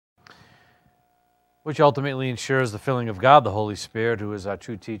which ultimately ensures the filling of God, the Holy Spirit, who is our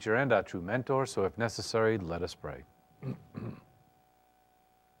true teacher and our true mentor. So if necessary, let us pray.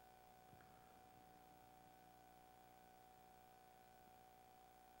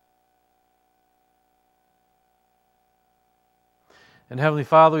 And Heavenly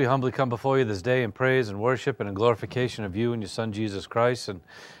Father, we humbly come before you this day in praise and worship and in glorification of you and your Son, Jesus Christ. And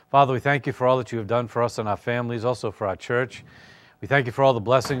Father, we thank you for all that you have done for us and our families, also for our church. We thank you for all the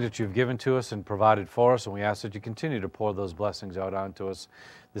blessings that you've given to us and provided for us, and we ask that you continue to pour those blessings out onto us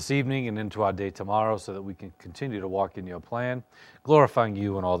this evening and into our day tomorrow so that we can continue to walk in your plan, glorifying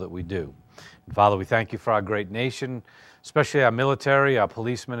you in all that we do. And Father, we thank you for our great nation, especially our military, our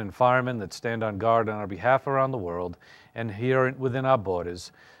policemen and firemen that stand on guard on our behalf around the world and here within our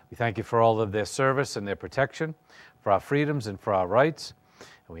borders. We thank you for all of their service and their protection, for our freedoms and for our rights.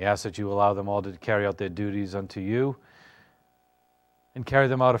 And we ask that you allow them all to carry out their duties unto you and carry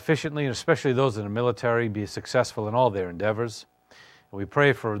them out efficiently, and especially those in the military, be successful in all their endeavors. And we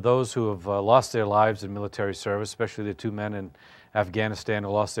pray for those who have lost their lives in military service, especially the 2 men in Afghanistan who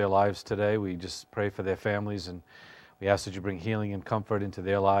lost their lives today. We just pray for their families, and we ask that you bring healing and comfort into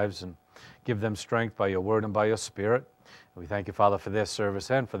their lives and give them strength by your word and by your spirit. And we thank you, Father, for their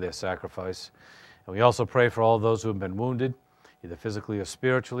service and for their sacrifice. And we also pray for all those who have been wounded, either physically or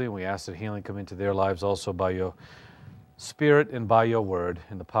spiritually, and we ask that healing come into their lives also by your Spirit and by your word,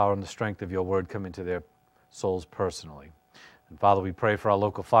 and the power and the strength of your word come into their souls personally. And Father, we pray for our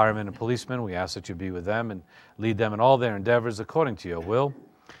local firemen and policemen. We ask that you be with them and lead them in all their endeavors according to your will.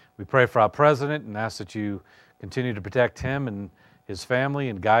 We pray for our president and ask that you continue to protect him and his family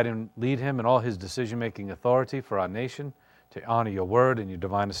and guide and lead him in all his decision-making authority for our nation, to honor your word and your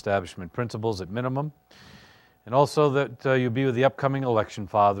divine establishment principles at minimum. And also that you be with the upcoming election,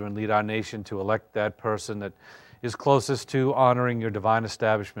 Father, and lead our nation to elect that person that is closest to honoring your divine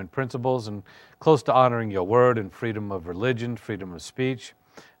establishment principles and close to honoring your word and freedom of religion, freedom of speech,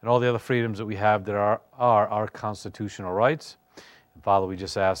 and all the other freedoms that we have that are our constitutional rights. And Father, we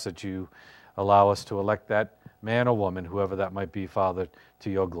just ask that you allow us to elect that man or woman, whoever that might be, Father,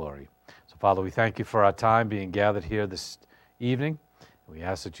 to your glory. So, Father, we thank you for our time being gathered here this evening. We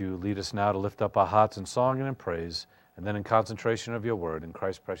ask that you lead us now to lift up our hearts in song and in praise, and then in concentration of your word. In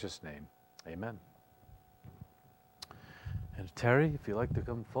Christ's precious name, amen. And Terry, if you'd like to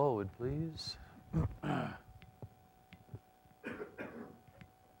come forward, please. If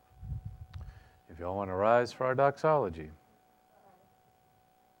y'all want to rise for our doxology.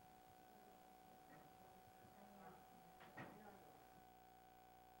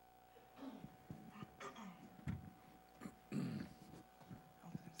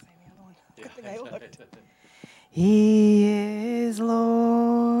 He is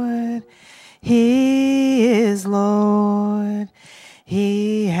Lord. He is Lord.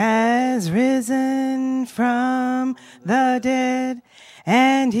 He has risen from the dead,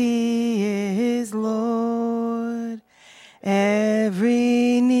 and he is Lord.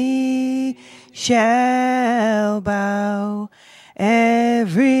 Every knee shall bow,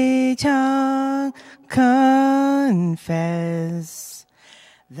 every tongue confess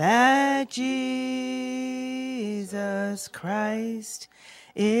that Jesus Christ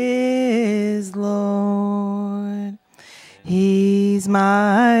is Lord. He's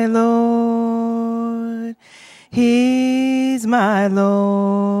my Lord. He's my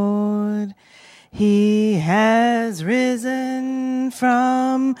Lord. He has risen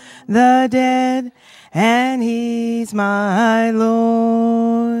from the dead, and he's my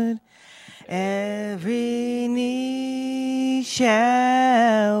Lord. Every knee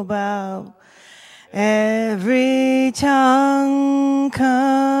shall bow, every tongue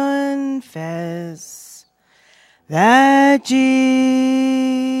confess that Jesus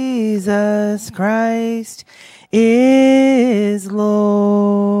Christ is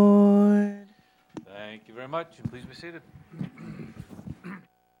Lord. Thank you very much, and please be seated.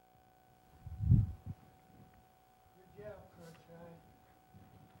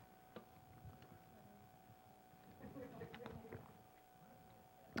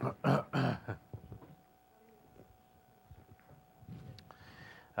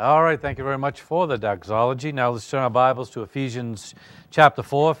 All right, thank you very much for the doxology. Now let's turn our Bibles to Ephesians chapter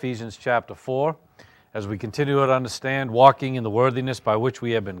 4. Ephesians chapter 4. As we continue to understand walking in the worthiness by which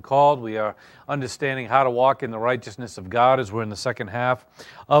we have been called, we are understanding how to walk in the righteousness of God as we're in the second half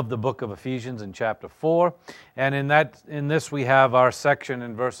of the book of Ephesians in chapter 4. And in this we have our section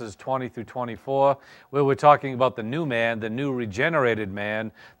in verses 20 through 24 where we're talking about the new man, the new regenerated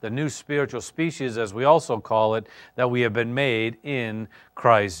man, the new spiritual species as we also call it, that we have been made in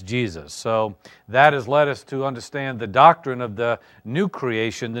Christ Jesus. So that has led us to understand the doctrine of the new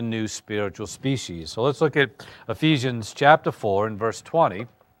creation, the new spiritual species. So let's look at Ephesians chapter 4 and verse 20.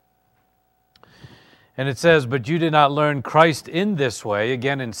 And it says, "But you did not learn Christ in this way,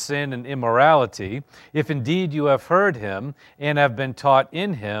 again in sin and immorality, if indeed you have heard him and have been taught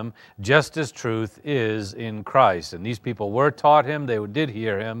in him, just as truth is in Christ." And these people were taught him, they did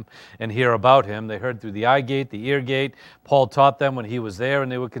hear him and hear about him. They heard through the eye gate, the ear gate. Paul taught them when he was there,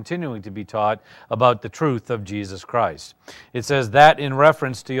 and they were continuing to be taught about the truth of Jesus Christ. It says that in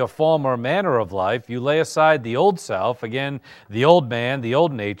reference to your former manner of life, you lay aside the old self, again, the old man, the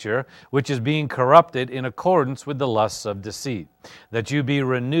old nature, which is being corrupted in accordance with the lusts of deceit, that you be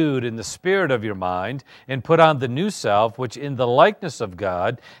renewed in the spirit of your mind, and put on the new self, which in the likeness of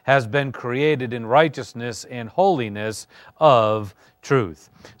God has been created in righteousness and holiness of truth.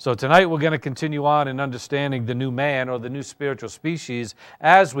 So tonight we're going to continue on in understanding the new man, or the new spiritual species,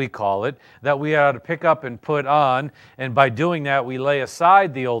 as we call it, that we are to pick up and put on, and by doing that we lay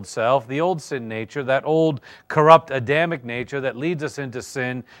aside the old self, the old sin nature, that old corrupt Adamic nature that leads us into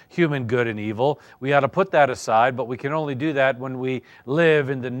sin, human good and evil. We ought to put that aside, but we can only do that when we live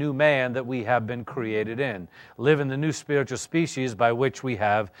in the new man that we have been created in, live in the new spiritual species by which we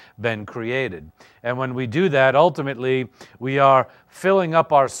have been created. And when we do that, ultimately we are filling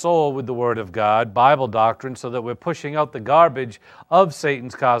up our soul with the Word of God, Bible doctrine, so that we're pushing out the garbage of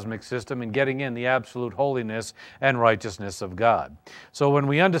Satan's cosmic system and getting in the absolute holiness and righteousness of God. So when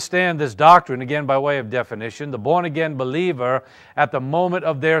we understand this doctrine, again by way of definition, the born-again believer at the moment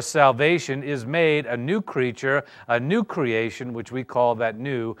of their salvation is made a new creature, a new creation, which we call that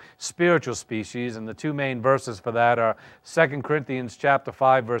new spiritual species. And the two main verses for that are 2 Corinthians chapter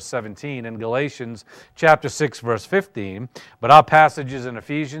 5, verse 17, and Galatians chapter 6, verse 15. But our passages in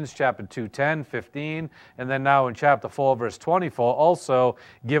Ephesians chapter 2, 10, 15, and then now in chapter 4, verse 24, also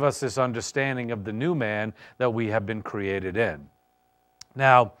give us this understanding of the new man that we have been created in.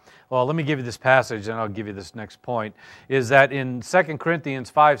 Now, well, let me give you this passage, and I'll give you this next point, is that in 2 Corinthians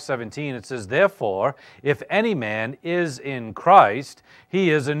 5:17, it says, "Therefore, if any man is in Christ,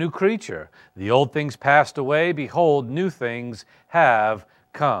 he is a new creature. The old things passed away, behold, new things have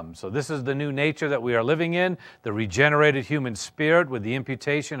come." So this is the new nature that we are living in, the regenerated human spirit with the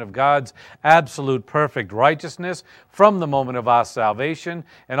imputation of God's absolute perfect righteousness from the moment of our salvation.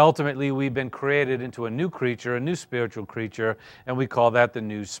 And ultimately we've been created into a new creature, a new spiritual creature, and we call that the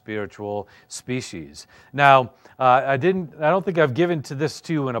new spiritual species. Now, I don't think I've given this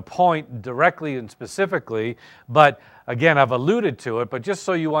to you in a point directly and specifically, but again, I've alluded to it, but just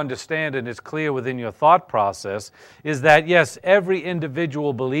so you understand and it's clear within your thought process, is that yes, every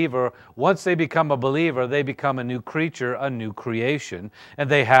individual believer, once they become a believer, they become a new creature, a new creation, and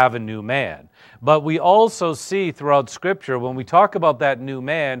they have a new man. But we also see throughout Scripture, when we talk about that new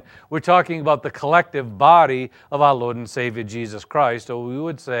man, we're talking about the collective body of our Lord and Savior Jesus Christ, or we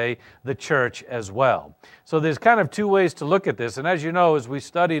would say the church as well. So there's kind of two ways to look at this, and as you know, as we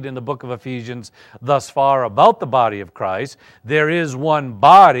studied in the book of Ephesians thus far about the body of Christ, there is one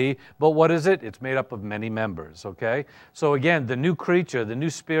body, but what is it? It's made up of many members, okay? So again, the new creature, the new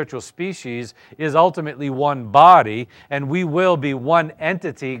spiritual species is ultimately one body, and we will be one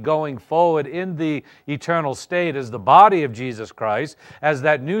entity going forward in the eternal state as the body of Jesus Christ, as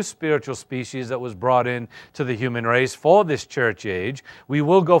that new spiritual species that was brought in to the human race for this church age. We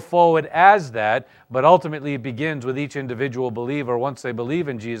will go forward as that, but ultimately it begins with each individual believer once they believe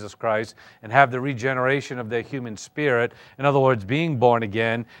in Jesus Christ and have the regeneration of their human spirit. In other words, being born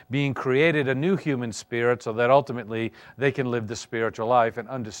again, being created a new human spirit so that ultimately they can live the spiritual life and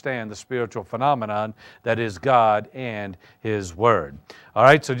understand the spiritual phenomenon that is God and His Word. All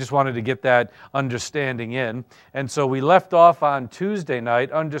right, so just wanted to get that understanding in. And so we left off on Tuesday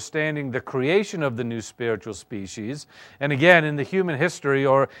night understanding the creation of the new spiritual species. And again, in the human history,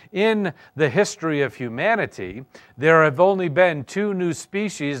 or in the history of humanity, there have only been two new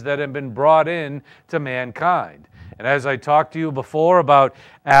species that have been brought in to mankind. And as I talked to you before about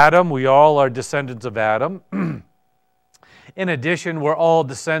Adam, we all are descendants of Adam. in addition, were all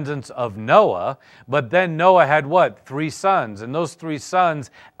descendants of Noah. But then Noah had what? 3 sons. And those 3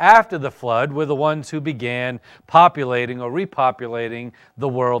 sons, after the flood, were the ones who began populating or repopulating the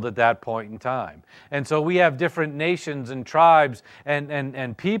world at that point in time. And so we have different nations and tribes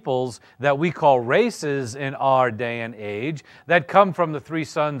and peoples that we call races in our day and age that come from the 3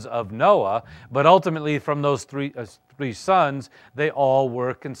 sons of Noah, but ultimately from those three sons, they all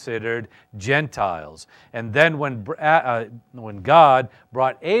were considered Gentiles. And then when God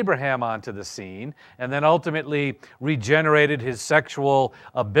brought Abraham onto the scene and then ultimately regenerated his sexual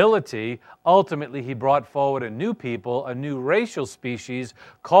ability, ultimately he brought forward a new people, a new racial species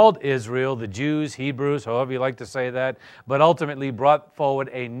called Israel, the Jews, Hebrews, however you like to say that, but ultimately brought forward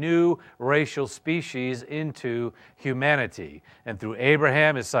a new racial species into humanity. And through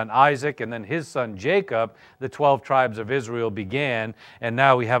Abraham, his son Isaac, and then his son Jacob, the 12 tribes of Israel began, and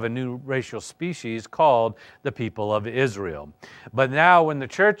now we have a new racial species called the people of Israel. But now when the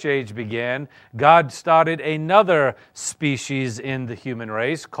church age began, God started another species in the human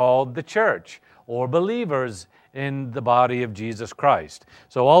race called the church, or believers in the body of Jesus Christ.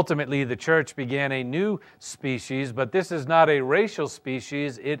 So ultimately the church began a new species, but this is not a racial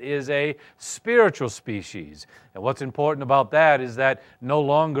species, it is a spiritual species. And what's important about that is that no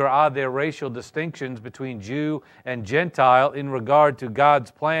longer are there racial distinctions between Jew and Gentile in regard to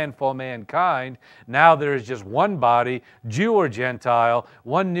God's plan for mankind. Now there is just one body, Jew or Gentile,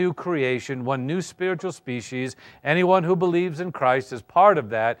 one new creation, one new spiritual species. Anyone who believes in Christ is part of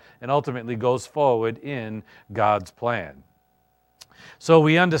that and ultimately goes forward in God's plan. So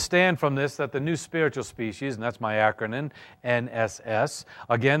we understand from this that the new spiritual species, and that's my acronym, NSS,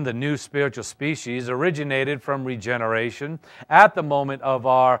 again, the new spiritual species originated from regeneration at the moment of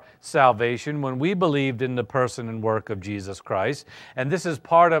our salvation when we believed in the person and work of Jesus Christ. And this is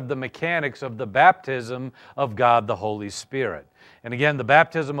part of the mechanics of the baptism of God the Holy Spirit. And again, the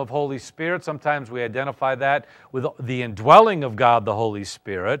baptism of Holy Spirit, sometimes we identify that with the indwelling of God the Holy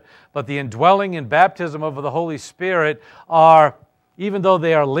Spirit, but the indwelling and baptism of the Holy Spirit are, even though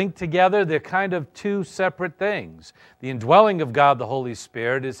they are linked together, they're kind of 2 separate things. The indwelling of God the Holy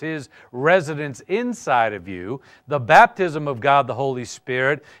Spirit is His residence inside of you. The baptism of God the Holy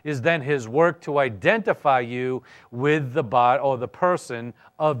Spirit is then His work to identify you with the body or the person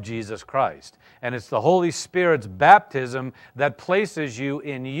of Jesus Christ. And it's the Holy Spirit's baptism that places you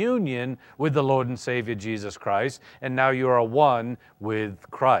in union with the Lord and Savior Jesus Christ, and now you are one with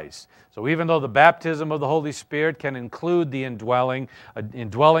Christ. So even though the baptism of the Holy Spirit can include the indwelling,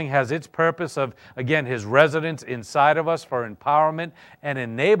 indwelling has its purpose of, again, His residence inside of us for empowerment and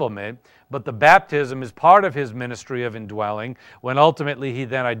enablement, but the baptism is part of His ministry of indwelling when ultimately He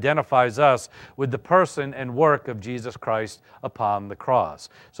then identifies us with the person and work of Jesus Christ upon the cross.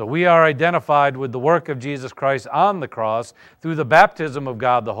 So we are identified with the work of Jesus Christ on the cross through the baptism of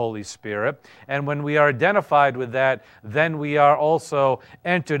God the Holy Spirit, and when we are identified with that, then we are also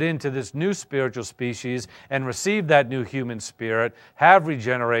entered into this new spiritual species and receive that new human spirit, have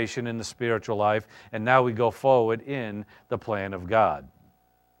regeneration in the spiritual life, and now we go forward in the plan of God.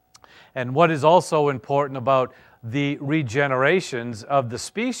 And what is also important about the regenerations of the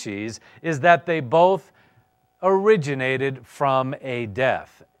species is that they both originated from a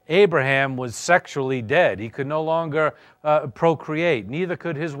death. Abraham was sexually dead. He could no longer procreate. Neither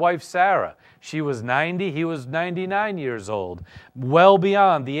could his wife Sarah. She was 90, he was 99 years old, well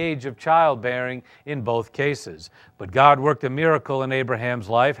beyond the age of childbearing in both cases. But God worked a miracle in Abraham's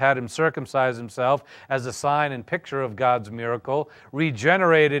life, had him circumcise himself as a sign and picture of God's miracle,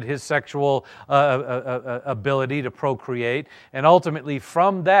 regenerated his sexual ability to procreate, and ultimately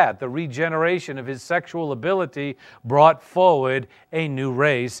from that, the regeneration of his sexual ability brought forward a new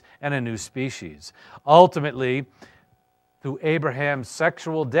race and a new species. Ultimately, through Abraham's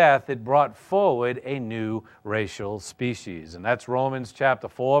sexual death, it brought forward a new racial species. And that's Romans chapter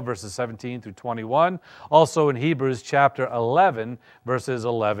 4, verses 17 through 21. Also in Hebrews chapter 11, verses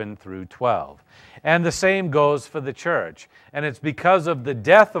 11 through 12. And the same goes for the church. And it's because of the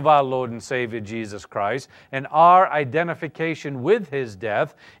death of our Lord and Savior Jesus Christ and our identification with His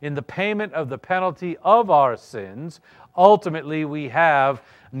death in the payment of the penalty of our sins, ultimately we have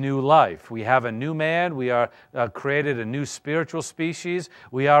new life. We have a new man. We are created a new spiritual species.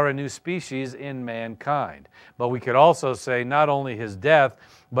 We are a new species in mankind. But we could also say not only His death,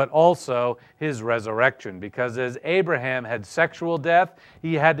 but also His resurrection. Because as Abraham had sexual death,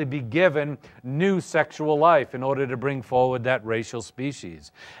 he had to be given new sexual life in order to bring forward that racial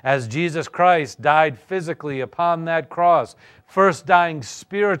species. As Jesus Christ died physically upon that cross, first dying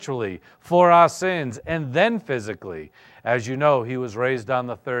spiritually for our sins and then physically, As you know, he was raised on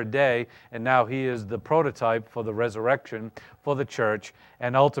the third day, and now he is the prototype for the resurrection for the church,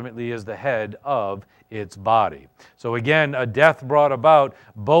 and ultimately is the head of its body. So again, a death brought about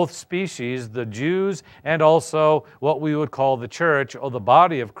both species, the Jews and also what we would call the church or the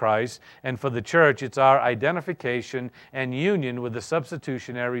body of Christ. And for the church, it's our identification and union with the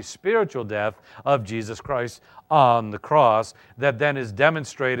substitutionary spiritual death of Jesus Christ on the cross that then is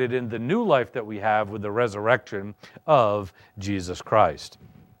demonstrated in the new life that we have with the resurrection of Jesus Christ.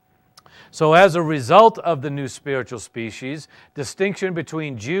 So as a result of the new spiritual species, distinction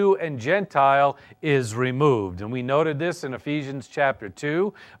between Jew and Gentile is removed. And we noted this in Ephesians chapter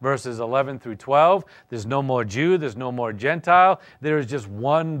 2, verses 11 through 12. There's no more Jew, there's no more Gentile. There is just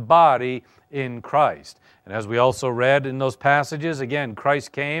one body in Christ. And as we also read in those passages, again,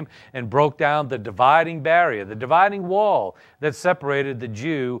 Christ came and broke down the dividing barrier, the dividing wall that separated the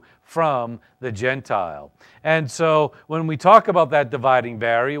Jew from the Gentile. And so when we talk about that dividing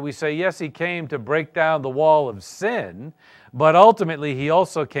barrier, we say, yes, he came to break down the wall of sin, but ultimately he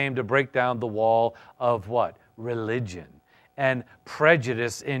also came to break down the wall of what? Religion and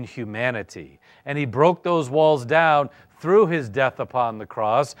prejudice in humanity. And he broke those walls down through his death upon the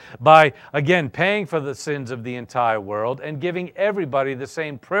cross by, again, paying for the sins of the entire world and giving everybody the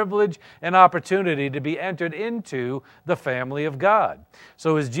same privilege and opportunity to be entered into the family of God.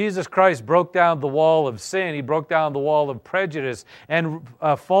 So as Jesus Christ broke down the wall of sin, he broke down the wall of prejudice and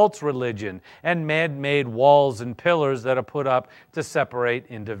false religion and man-made walls and pillars that are put up to separate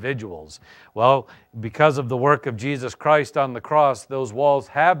individuals. Well, because of the work of Jesus Christ on the cross, those walls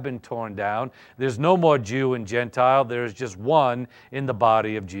have been torn down. There's no more Jew and Gentile. There's just one in the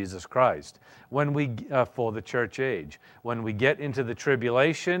body of Jesus Christ. When we, for the church age, when we get into the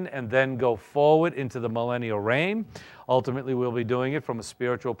tribulation and then go forward into the millennial reign, ultimately we'll be doing it from a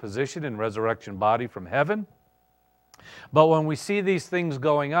spiritual position in resurrection body from heaven. But when we see these things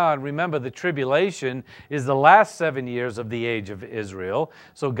going on, remember the tribulation is the last 7 years of the age of Israel.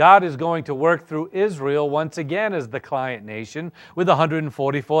 So God is going to work through Israel once again as the client nation with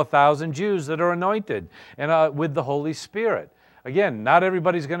 144,000 Jews that are anointed and with the Holy Spirit. Again, not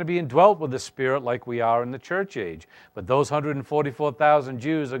everybody's going to be indwelt with the Spirit like we are in the church age, but those 144,000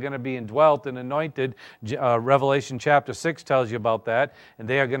 Jews are going to be indwelt and anointed. Revelation chapter 6 tells you about that, and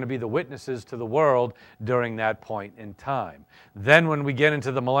they are going to be the witnesses to the world during that point in time. Then when we get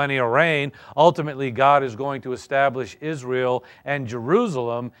into the millennial reign, ultimately God is going to establish Israel and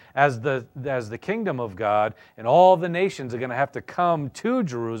Jerusalem as the kingdom of God, and all the nations are going to have to come to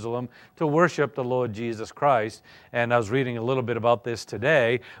Jerusalem to worship the Lord Jesus Christ. And I was reading a little bit about this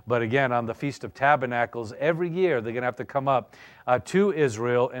today, but again, on the Feast of Tabernacles, every year they're going to have to come up to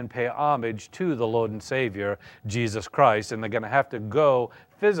Israel and pay homage to the Lord and Savior, Jesus Christ, and they're going to have to go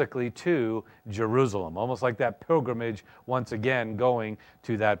physically to Jerusalem, almost like that pilgrimage once again going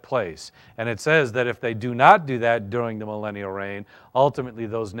to that place. And it says that if they do not do that during the millennial reign, ultimately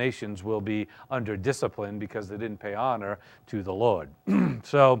those nations will be under discipline because they didn't pay honor to the Lord.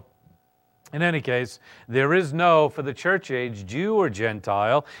 So, in any case, there is no, for the church age, Jew or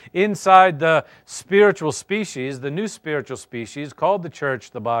Gentile. Inside the spiritual species, the new spiritual species, called the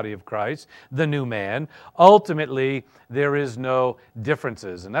church the body of Christ, the new man, ultimately there is no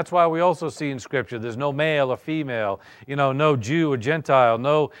differences. And that's why we also see in Scripture there's no male or female, no Jew or Gentile,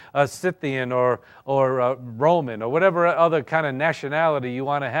 no Scythian or Roman or whatever other kind of nationality you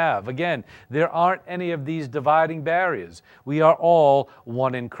want to have. Again, there aren't any of these dividing barriers. We are all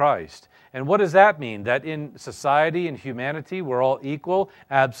one in Christ. And what does that mean? That in society and humanity we're all equal?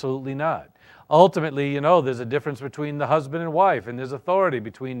 Absolutely not. Ultimately, there's a difference between the husband and wife, and there's authority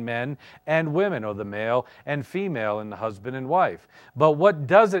between men and women, or the male and female in the husband and wife. But what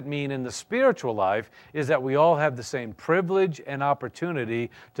does it mean in the spiritual life is that we all have the same privilege and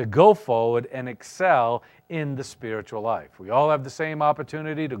opportunity to go forward and excel in the spiritual life. We all have the same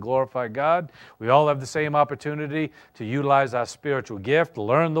opportunity to glorify God. We all have the same opportunity to utilize our spiritual gift,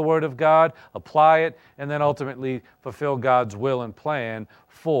 learn the Word of God, apply it, and then ultimately fulfill God's will and plan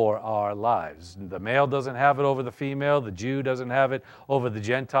for our lives. The male doesn't have it over the female, the Jew doesn't have it over the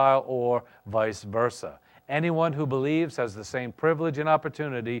Gentile, or vice versa. Anyone who believes has the same privilege and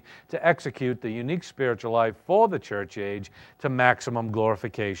opportunity to execute the unique spiritual life for the church age to maximum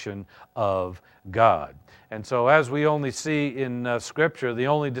glorification of God. And so as we only see in Scripture, the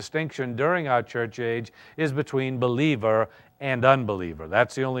only distinction during our church age is between believer and unbeliever.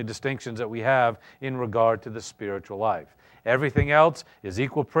 That's the only distinctions that we have in regard to the spiritual life. Everything else is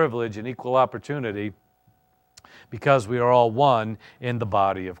equal privilege and equal opportunity because we are all one in the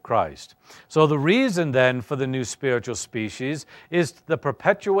body of Christ. So the reason then for the new spiritual species is the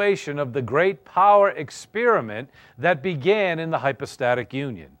perpetuation of the great power experiment that began in the hypostatic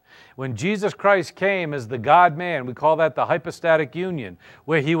union. When Jesus Christ came as the God-man, we call that the hypostatic union,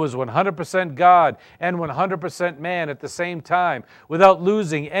 where he was 100% God and 100% man at the same time, without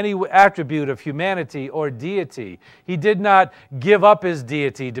losing any attribute of humanity or deity. He did not give up his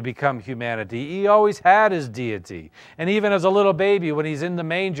deity to become humanity. He always had his deity. And even as a little baby, when he's in the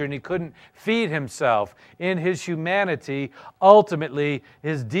manger and he couldn't feed himself, in his humanity, ultimately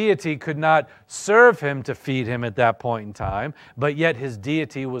his deity could not serve him to feed him at that point in time, but yet his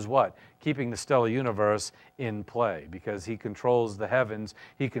deity was what? Keeping the stellar universe in play, because he controls the heavens,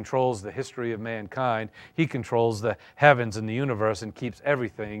 he controls the history of mankind, he controls the heavens and the universe and keeps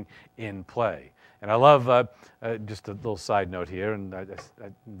everything in play. And I love, just a little side note here, and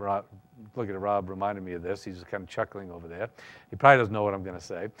looking at Rob reminded me of this. He's kind of chuckling over there. He probably doesn't know what I'm going to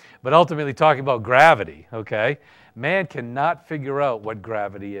say. But ultimately talking about gravity, okay? Man cannot figure out what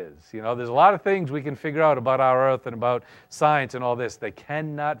gravity is. You know, there's a lot of things we can figure out about our Earth and about science and all this. They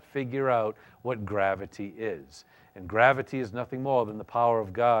cannot figure out what gravity is. And gravity is nothing more than the power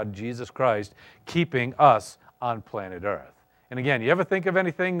of God, Jesus Christ, keeping us on planet Earth. And again, you ever think of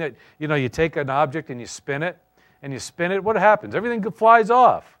anything that, you know, you take an object and you spin it, what happens? Everything flies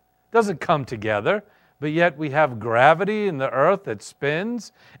off. It doesn't come together. But yet we have gravity in the earth that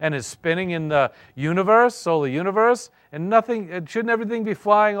spins and is spinning in the universe, solar universe, and shouldn't everything be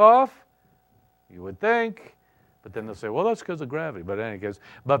flying off? You would think. But then they'll say, well, that's because of gravity. But in any case,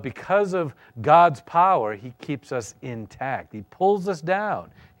 but because of God's power, he keeps us intact. He pulls us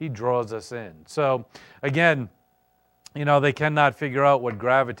down. He draws us in. So again, you know, they cannot figure out what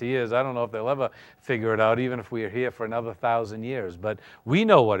gravity is. I don't know if they'll ever figure it out, even if we are here for another 1,000 years. But we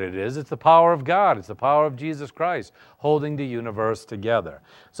know what it is. It's the power of God. It's the power of Jesus Christ holding the universe together.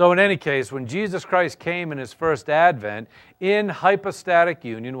 So in any case, when Jesus Christ came in his first advent, in hypostatic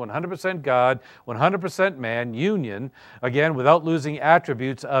union, 100% God, 100% man, union, again, without losing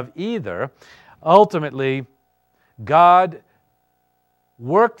attributes of either, ultimately, God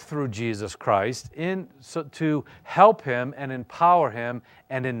worked through Jesus Christ to help him and empower him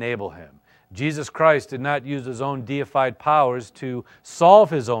and enable him. Jesus Christ did not use his own deified powers to solve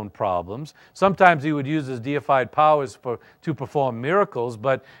his own problems. Sometimes he would use his deified powers to perform miracles,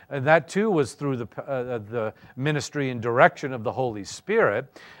 but that too was through the ministry and direction of the Holy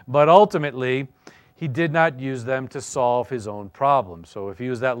Spirit. But ultimately, he did not use them to solve his own problems. So if he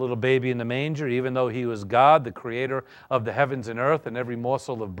was that little baby in the manger, even though he was God, the creator of the heavens and earth and every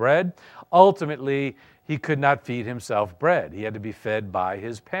morsel of bread, ultimately he could not feed himself bread. He had to be fed by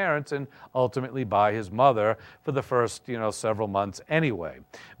his parents and ultimately by his mother for the first, several months anyway.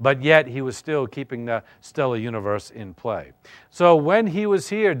 But yet he was still keeping the stellar universe in play. So when he was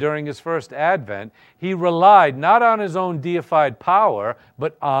here during his first advent, he relied not on his own deified power,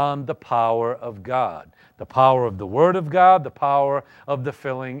 but on the power of God. The power of the Word of God, the power of the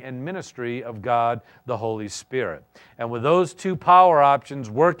filling and ministry of God, the Holy Spirit. And with those two power options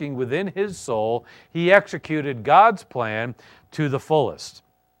working within his soul, he executed God's plan to the fullest.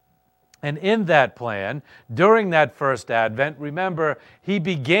 And in that plan, during that first advent, remember, he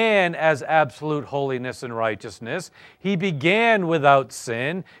began as absolute holiness and righteousness. He began without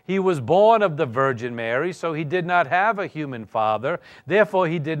sin. He was born of the Virgin Mary, so he did not have a human father. Therefore,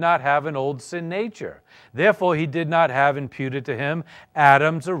 he did not have an old sin nature. Therefore, he did not have imputed to him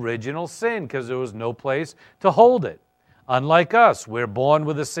Adam's original sin, because there was no place to hold it. Unlike us, we're born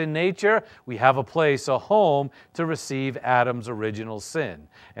with a sin nature. We have a place, a home, to receive Adam's original sin.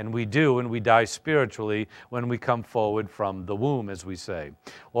 And we do, and we die spiritually when we come forward from the womb, as we say.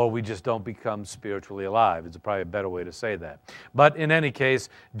 Or we just don't become spiritually alive. It's probably a better way to say that. But in any case,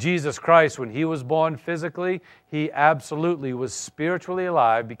 Jesus Christ, when he was born physically, he absolutely was spiritually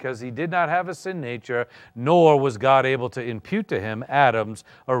alive because he did not have a sin nature, nor was God able to impute to him Adam's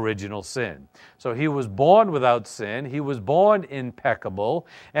original sin. So he was born without sin. He was born impeccable,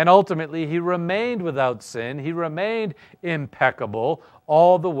 and ultimately he remained without sin. He remained impeccable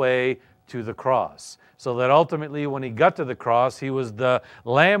all the way to the cross. So that ultimately when he got to the cross, he was the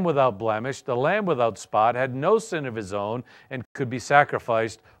lamb without blemish, the lamb without spot, had no sin of his own, and could be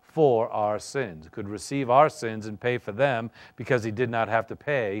sacrificed for our sins, could receive our sins and pay for them because he did not have to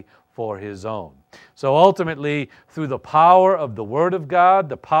pay for his own. So ultimately, through the power of the Word of God,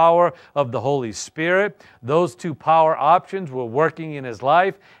 the power of the Holy Spirit, those two power options were working in his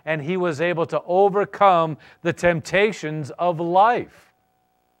life, and he was able to overcome the temptations of life,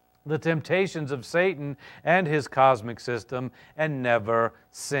 the temptations of Satan and his cosmic system, and never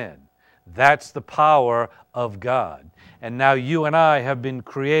sin. That's the power of God. And now you and I have been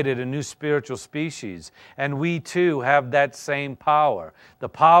created a new spiritual species, and we too have that same power. The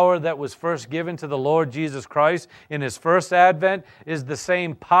power that was first given to the Lord Jesus Christ in His first advent is the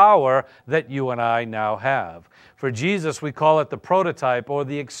same power that you and I now have. For Jesus, we call it the prototype or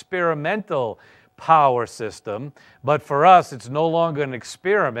the experimental power system, but for us, it's no longer an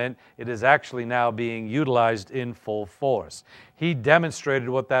experiment. It is actually now being utilized in full force. He demonstrated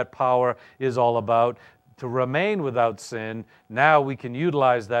what that power is all about. To remain without sin, now we can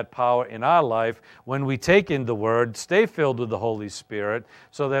utilize that power in our life when we take in the Word, stay filled with the Holy Spirit,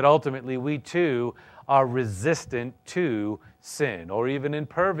 so that ultimately we too are resistant to sin, or even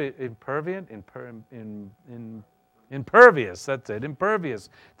impervious, that's it, impervious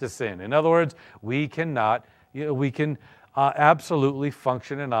to sin. In other words, we can absolutely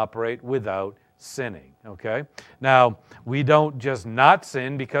function and operate without sinning, okay? Now, we don't just not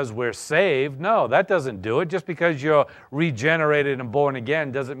sin because we're saved. No, that doesn't do it. Just because you're regenerated and born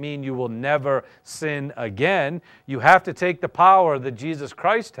again doesn't mean you will never sin again. You have to take the power that Jesus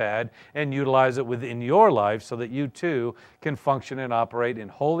Christ had and utilize it within your life so that you too can function and operate in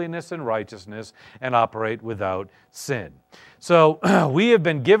holiness and righteousness and operate without sin. So we have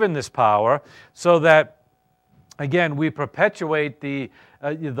been given this power so that, again, we perpetuate the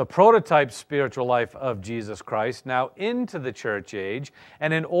prototype spiritual life of Jesus Christ now into the church age.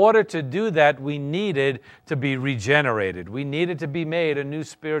 And in order to do that, we needed to be regenerated. We needed to be made a new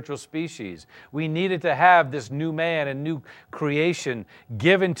spiritual species. We needed to have this new man and new creation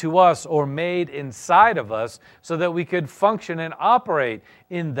given to us or made inside of us so that we could function and operate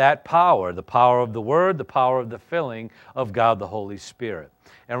in that power, the power of the Word, the power of the filling of God the Holy Spirit.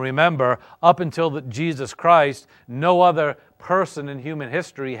 And remember, up until Jesus Christ, no other person in human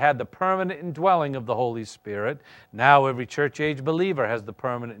history had the permanent indwelling of the Holy Spirit. Now every church-age believer has the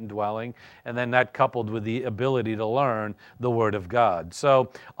permanent indwelling, and then that coupled with the ability to learn the Word of God.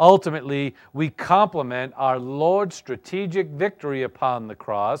 So ultimately, we complement our Lord's strategic victory upon the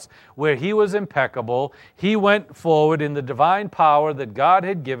cross, where He was impeccable. He went forward in the divine power that God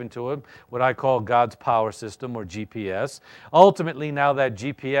had given to Him, what I call God's power system or GPS. Ultimately, now that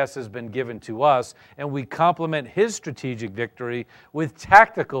GPS has been given to us, and we complement His strategic victory with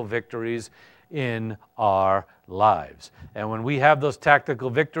tactical victories in our lives. And when we have those tactical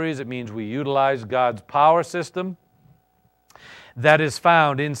victories, it means we utilize God's power system that is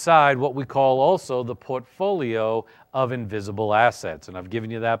found inside what we call also the portfolio of invisible assets. And I've given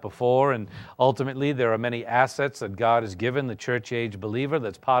you that before, and ultimately there are many assets that God has given the church-age believer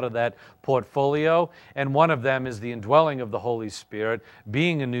that's part of that portfolio, and one of them is the indwelling of the Holy Spirit,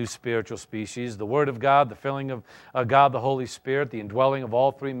 being a new spiritual species, the Word of God, the filling of God the Holy Spirit, the indwelling of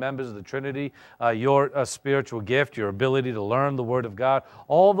all three members of the Trinity, your spiritual gift, your ability to learn the Word of God.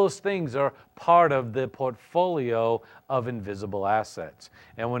 All those things are part of the portfolio of invisible assets.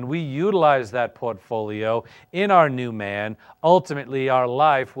 And when we utilize that portfolio in our new man, ultimately our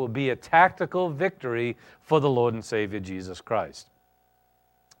life will be a tactical victory for the Lord and Savior Jesus Christ,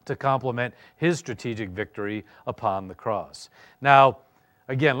 to complement His strategic victory upon the cross. Now,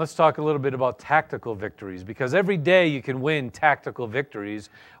 again, let's talk a little bit about tactical victories, because every day you can win tactical victories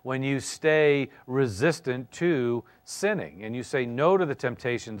when you stay resistant to sinning and you say no to the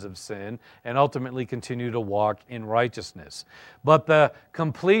temptations of sin and ultimately continue to walk in righteousness. But the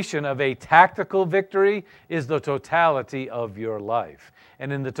completion of a tactical victory is the totality of your life.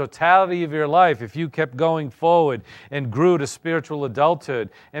 And in the totality of your life, if you kept going forward and grew to spiritual adulthood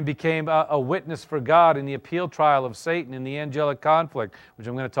and became a witness for God in the appeal trial of Satan in the angelic conflict, which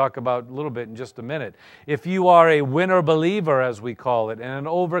I'm going to talk about a little bit in just a minute, if you are a winner believer, as we call it, and an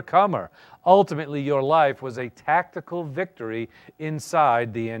overcomer, ultimately your life was a tactical victory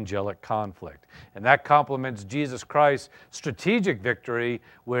inside the angelic conflict. And that complements Jesus Christ's strategic victory,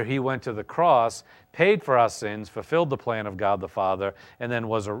 where He went to the cross, paid for our sins, fulfilled the plan of God the Father, and then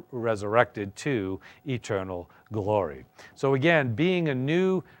was resurrected to eternal glory. So again, being a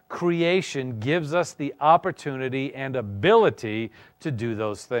new creation gives us the opportunity and ability to do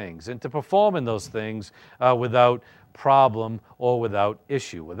those things and to perform in those things without problem or without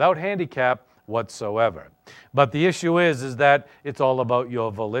issue, without handicap whatsoever. But the issue is that it's all about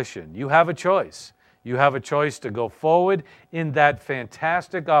your volition. You have a choice. You have a choice to go forward in that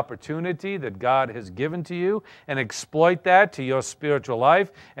fantastic opportunity that God has given to you and exploit that to your spiritual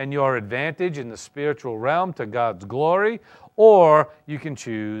life and your advantage in the spiritual realm to God's glory, or you can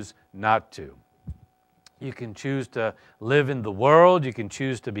choose not to. You can choose to live in the world. You can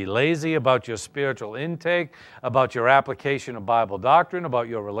choose to be lazy about your spiritual intake, about your application of Bible doctrine, about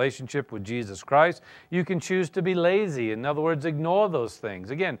your relationship with Jesus Christ. You can choose to be lazy. In other words, ignore those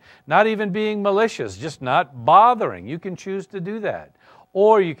things. Again, not even being malicious, just not bothering. You can choose to do that.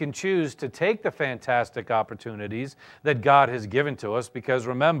 Or you can choose to take the fantastic opportunities that God has given to us, because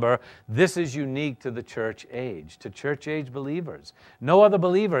remember, this is unique to the church age, to church age believers. No other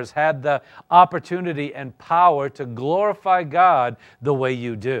believers had the opportunity and power to glorify God the way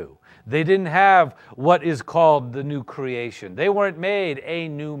you do. They didn't have what is called the new creation. They weren't made a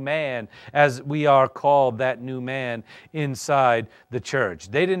new man, as we are called that new man inside the church.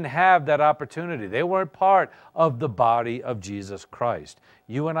 They didn't have that opportunity. They weren't part of the body of Jesus Christ.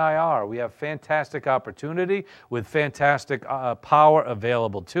 You and I are. We have fantastic opportunity with fantastic power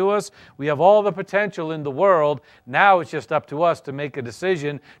available to us. We have all the potential in the world. Now it's just up to us to make a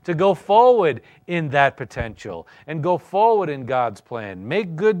decision to go forward in that potential and go forward in God's plan.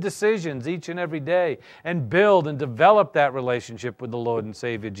 Make good decisions each and every day and build and develop that relationship with the Lord and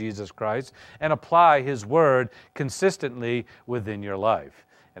Savior Jesus Christ and apply His Word consistently within your life.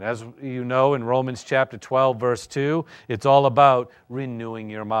 And as you know, in Romans chapter 12, verse 2, it's all about renewing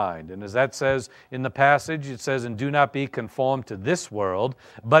your mind. And as that says in the passage, it says, "And do not be conformed to this world,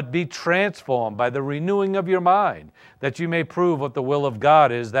 but be transformed by the renewing of your mind, that you may prove what the will of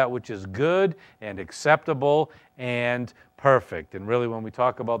God is, that which is good and acceptable and perfect." And really, when we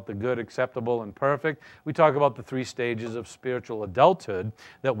talk about the good, acceptable, and perfect, we talk about the 3 stages of spiritual adulthood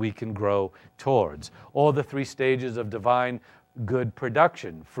that we can grow towards, or the 3 stages of divine good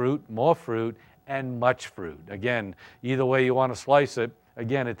production: fruit, more fruit, and much fruit. Again, either way you want to slice it,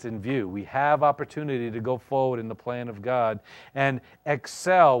 again, it's in view. We have opportunity to go forward in the plan of God and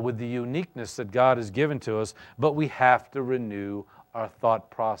excel with the uniqueness that God has given to us, but we have to renew our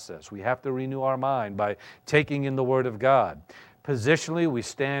thought process. We have to renew our mind by taking in the Word of God. Positionally, we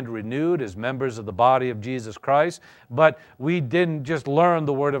stand renewed as members of the body of Jesus Christ, but we didn't just learn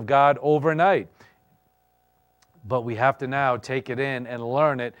the Word of God overnight. But we have to now take it in and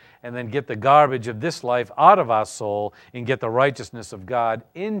learn it and then get the garbage of this life out of our soul and get the righteousness of God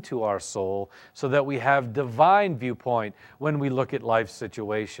into our soul so that we have divine viewpoint when we look at life's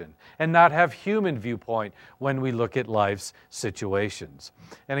situation and not have human viewpoint when we look at life's situations.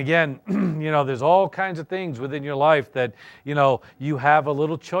 And again, there's all kinds of things within your life that, you have a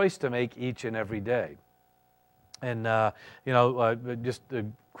little choice to make each and every day. And, just a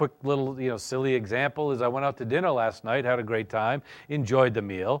quick little, silly example is I went out to dinner last night, had a great time, enjoyed the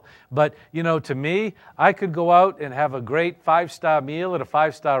meal. But, to me, I could go out and have a great 5-star meal at a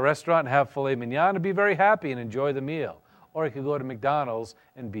 5-star restaurant and have filet mignon and be very happy and enjoy the meal. Or I could go to McDonald's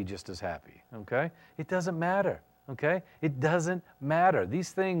and be just as happy, okay? It doesn't matter, okay? It doesn't matter.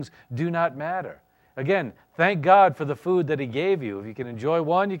 These things do not matter. Again, thank God for the food that He gave you. If you can enjoy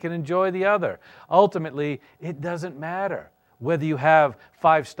one, you can enjoy the other. Ultimately, it doesn't matter whether you have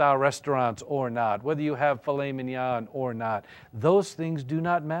 5-star restaurants or not, whether you have filet mignon or not. Those things do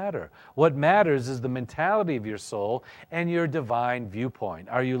not matter. What matters is the mentality of your soul and your divine viewpoint.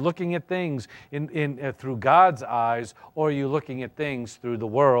 Are you looking at things through God's eyes, or are you looking at things through the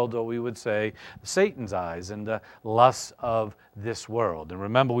world, or we would say Satan's eyes and the lusts of this world? And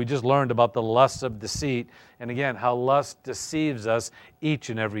remember, we just learned about the lusts of deceit, and again, how lust deceives us each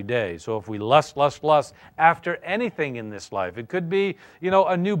and every day. So if we lust after anything in this life, it could be,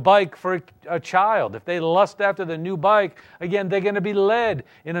 a new bike for a child. If they lust after the new bike, again, they're going to be led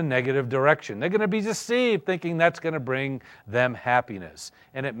in a negative direction. They're going to be deceived thinking that's going to bring them happiness.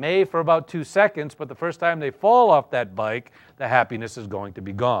 And it may for about 2 seconds, but the first time they fall off that bike, the happiness is going to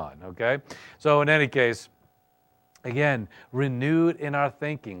be gone, okay? So in any case, again, renewed in our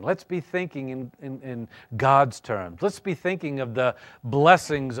thinking. Let's be thinking in God's terms. Let's be thinking of the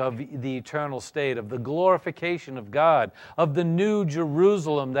blessings of the eternal state, of the glorification of God, of the new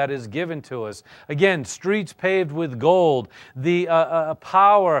Jerusalem that is given to us. Again, streets paved with gold, the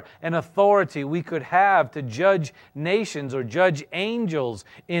power and authority we could have to judge nations or judge angels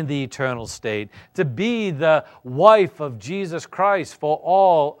in the eternal state, to be the wife of Jesus Christ for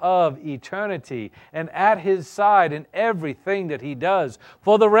all of eternity, and at His side in everything that He does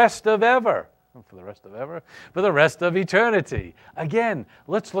for the rest of ever. For the rest of ever? For the rest of eternity. Again,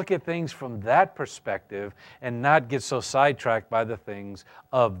 let's look at things from that perspective and not get so sidetracked by the things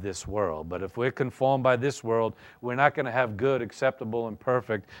of this world. But if we're conformed by this world, we're not going to have good, acceptable, and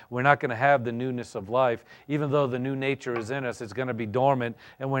perfect. We're not going to have the newness of life. Even though the new nature is in us, it's going to be dormant,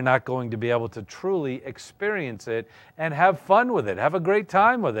 and we're not going to be able to truly experience it and have fun with it, have a great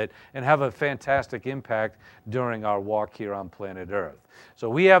time with it, and have a fantastic impact during our walk here on planet Earth. So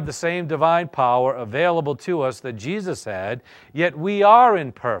we have the same divine power available to us that Jesus had, yet we are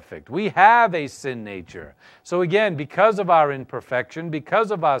imperfect. We have a sin nature. So again, because of our imperfection,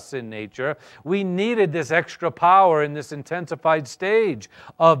 because of our sin nature, we needed this extra power in this intensified stage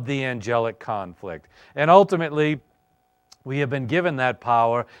of the angelic conflict. And ultimately, we have been given that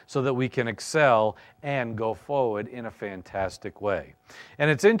power so that we can excel and go forward in a fantastic way. And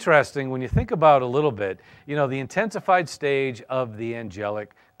it's interesting when you think about a little bit, the intensified stage of the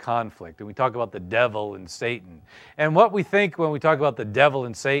angelic conflict. And we talk about the devil and Satan. And what we think when we talk about the devil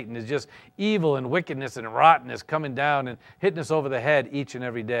and Satan is just evil and wickedness and rottenness coming down and hitting us over the head each and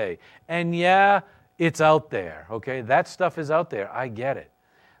every day. And yeah, it's out there, okay? That stuff is out there. I get it.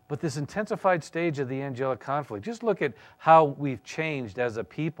 But this intensified stage of the angelic conflict, just look at how we've changed as a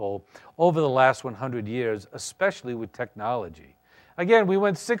people over the last 100 years, especially with technology. Again, we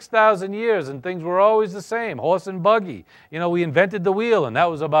went 6,000 years and things were always the same, horse and buggy. We invented the wheel and that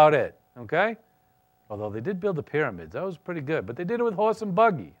was about it, okay? Although they did build the pyramids, that was pretty good, but they did it with horse and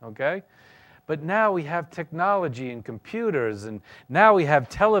buggy, okay? But now we have technology and computers, and now we have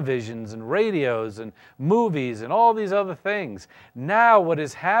televisions and radios and movies and all these other things. Now what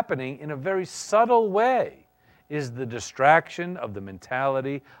is happening in a very subtle way is the distraction of the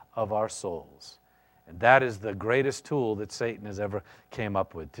mentality of our souls. And that is the greatest tool that Satan has ever came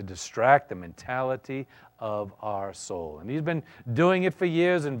up with, to distract the mentality of our soul. And he's been doing it for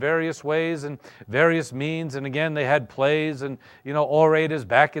years in various ways and various means. And again, they had plays and, orators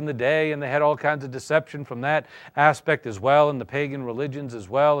back in the day, and they had all kinds of deception from that aspect as well, and the pagan religions as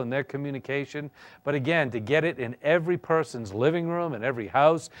well, and their communication. But again, to get it in every person's living room and every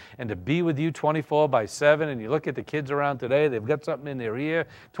house, and to be with you 24/7, and you look at the kids around today, they've got something in their ear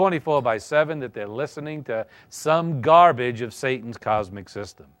 24/7 that they're listening to some garbage of Satan's cosmic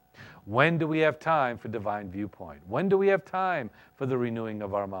system. When do we have time for divine viewpoint? When do we have time for the renewing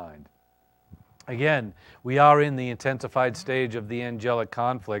of our mind? Again, we are in the intensified stage of the angelic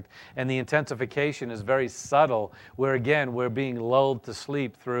conflict, and the intensification is very subtle, where again, we're being lulled to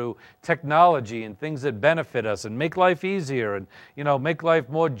sleep through technology and things that benefit us and make life easier and, make life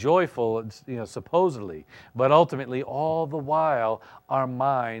more joyful, supposedly. But ultimately, all the while, our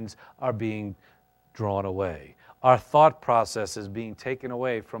minds are being drawn away. Our thought process is being taken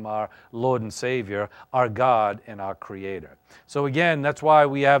away from our Lord and Savior, our God and our Creator. So again, that's why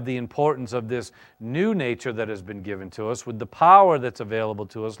we have the importance of this new nature that has been given to us with the power that's available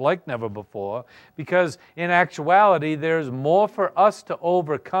to us like never before, because in actuality, there's more for us to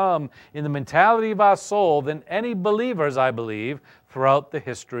overcome in the mentality of our soul than any believers, I believe, throughout the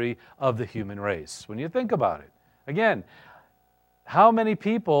history of the human race. When you think about it, again, how many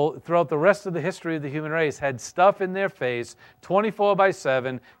people throughout the rest of the history of the human race had stuff in their face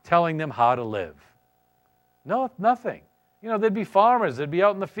 24/7 telling them how to live? No, nothing. There'd be farmers, they'd be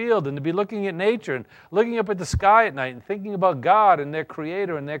out in the field, and they'd be looking at nature and looking up at the sky at night and thinking about God and their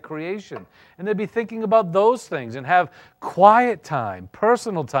Creator and their creation. And they'd be thinking about those things and have quiet time,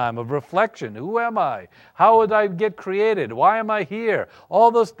 personal time of reflection. Who am I? How would I get created? Why am I here?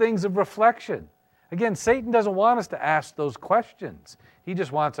 All those things of reflection. Again, Satan doesn't want us to ask those questions. He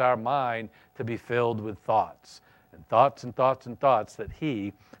just wants our mind to be filled with thoughts, and thoughts and thoughts and thoughts that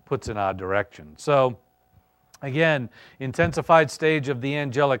he puts in our direction. So, again, intensified stage of the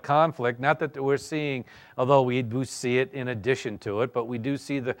angelic conflict, not that we're seeing, although we do see it in addition to it, but we do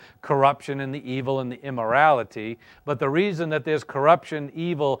see the corruption and the evil and the immorality. But the reason that there's corruption,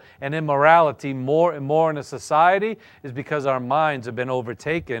 evil, and immorality more and more in a society is because our minds have been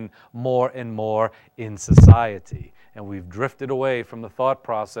overtaken more and more in society. And we've drifted away from the thought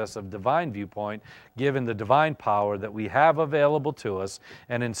process of divine viewpoint, given the divine power that we have available to us,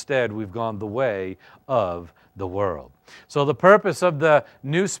 and instead we've gone the way of the world. So the purpose of the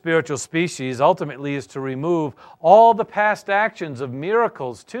new spiritual species ultimately is to remove all the past actions of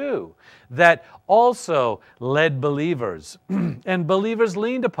miracles too, that also led believers and believers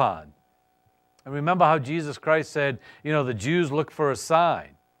leaned upon. And remember how Jesus Christ said, the Jews look for a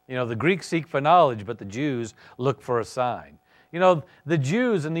sign. The Greeks seek for knowledge, but the Jews look for a sign. The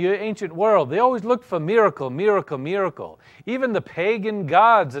Jews in the ancient world, they always looked for miracle, miracle, miracle. Even the pagan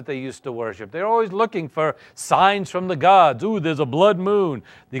gods that they used to worship, they're always looking for signs from the gods. Ooh, there's a blood moon.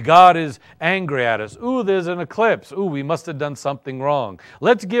 The God is angry at us. Ooh, there's an eclipse. Ooh, we must have done something wrong.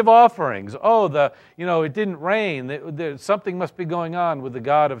 Let's give offerings. Oh, it didn't rain. Something must be going on with the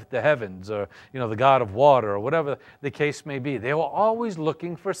God of the heavens, or, the God of water, or whatever the case may be. They were always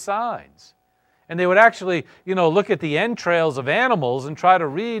looking for signs. And they would actually, look at the entrails of animals and try to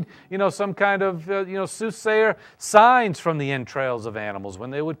read, some kind of, soothsayer signs from the entrails of animals when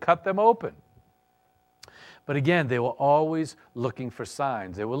they would cut them open. But again, they were always looking for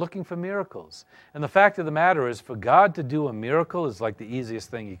signs. They were looking for miracles. And the fact of the matter is, for God to do a miracle is like the easiest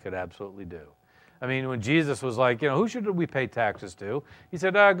thing he could absolutely do. I mean, when Jesus was like, who should we pay taxes to? He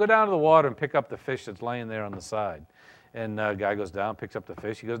said, go down to the water and pick up the fish that's laying there on the side. And the guy goes down, picks up the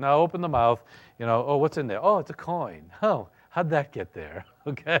fish. He goes, now open the mouth. Oh, what's in there? Oh, it's a coin. Oh, how'd that get there?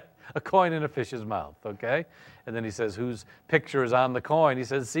 Okay, a coin in a fish's mouth, okay? And then he says, whose picture is on the coin? He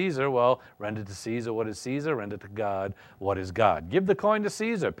says, Caesar. Well, render to Caesar what is Caesar, render to God what is God. Give the coin to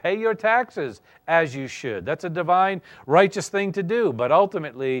Caesar. Pay your taxes as you should. That's a divine, righteous thing to do. But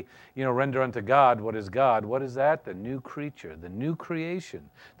ultimately, render unto God what is God. What is that? The new creature, the new creation,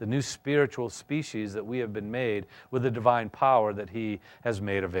 the new spiritual species that we have been made with the divine power that he has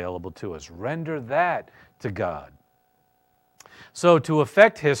made available to us. Render that to God. So to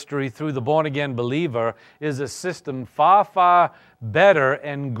affect history through the born-again believer is a system far, far better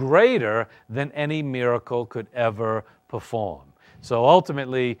and greater than any miracle could ever perform. So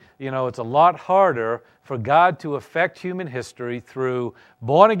ultimately, it's a lot harder for God to affect human history through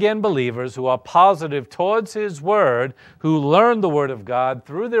born-again believers who are positive towards his word, who learn the word of God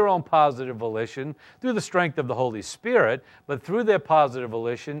through their own positive volition, through the strength of the Holy Spirit, but through their positive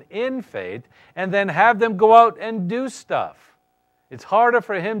volition in faith, and then have them go out and do stuff. It's harder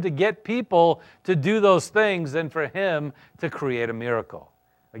for him to get people to do those things than for him to create a miracle.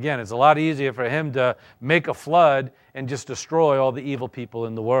 Again, it's a lot easier for him to make a flood and just destroy all the evil people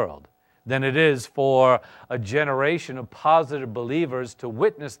in the world than it is for a generation of positive believers to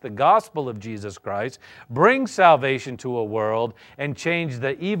witness the gospel of Jesus Christ, bring salvation to a world, and change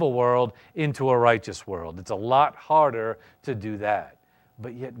the evil world into a righteous world. It's a lot harder to do that.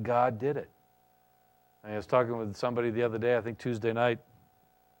 But yet God did it. I was talking with somebody the other day, I think Tuesday night.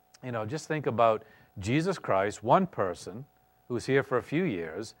 Just think about Jesus Christ, one person who was here for a few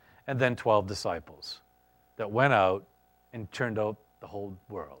years, and then 12 disciples that went out and turned out the whole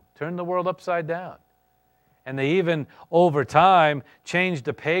world, turned the world upside down. And they even, over time, changed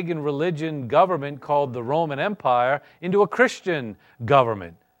a pagan religion government called the Roman Empire into a Christian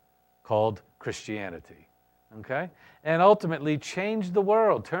government called Christianity. Okay? And ultimately changed the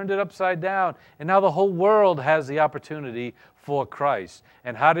world, turned it upside down, and now the whole world has the opportunity for Christ.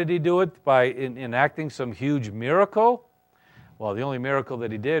 And how did he do it? By enacting some huge miracle? Well, the only miracle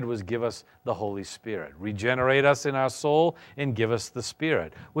that he did was give us the Holy Spirit, regenerate us in our soul, and give us the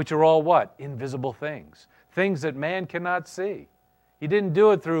Spirit, which are all what? Invisible things, things that man cannot see. He didn't do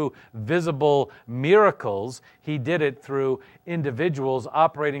it through visible miracles. He did it through individuals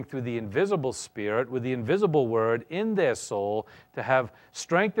operating through the invisible Spirit with the invisible Word in their soul to have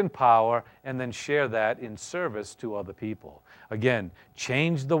strength and power and then share that in service to other people. Again,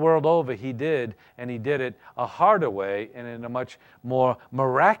 change the world over he did, and he did it a harder way and in a much more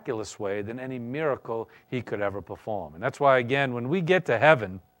miraculous way than any miracle he could ever perform. And that's why, again, when we get to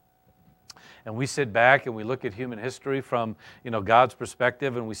heaven, and we sit back and we look at human history from, God's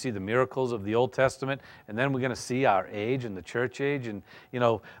perspective, and we see the miracles of the Old Testament, and then we're going to see our age and the church age, and,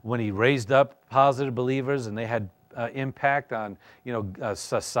 when he raised up positive believers and they had impact on,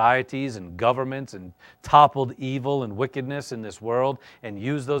 societies and governments and toppled evil and wickedness in this world and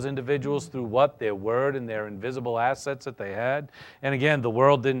used those individuals through what? Their word and their invisible assets that they had. And again, the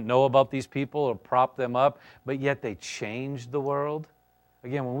world didn't know about these people or prop them up, but yet they changed the world.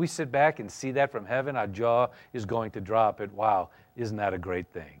 Again, when we sit back and see that from heaven, our jaw is going to drop at, wow, isn't that a great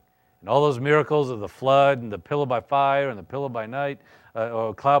thing? And all those miracles of the flood and the pillar by fire and the pillar by night,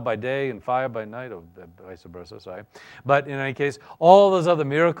 or cloud by day and fire by night, or vice versa, sorry. But in any case, all those other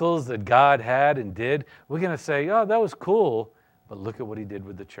miracles that God had and did, we're going to say, oh, that was cool, but look at what he did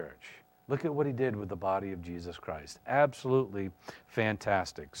with the church. Look at what he did with the body of Jesus Christ. Absolutely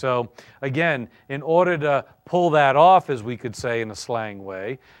fantastic. So again, in order to pull that off, as we could say in a slang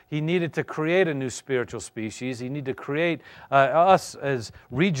way, he needed to create a new spiritual species. He needed to create us as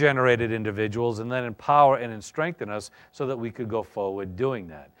regenerated individuals and then empower and strengthen us so that we could go forward doing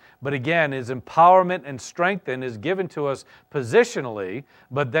that. But again, his empowerment and strengthen is given to us positionally,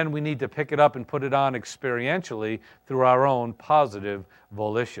 but then we need to pick it up and put it on experientially through our own positive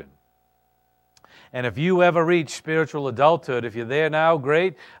volition. And if you ever reach spiritual adulthood, if you're there now,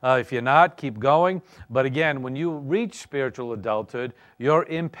 great. If you're not, keep going. But again, when you reach spiritual adulthood, your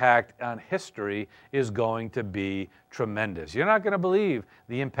impact on history is going to be tremendous. You're not going to believe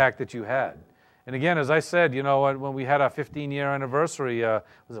the impact that you had. And again, as I said, when we had our 15-year anniversary,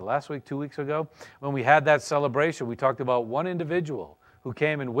 was it last week, 2 weeks ago? When we had that celebration, we talked about one individual who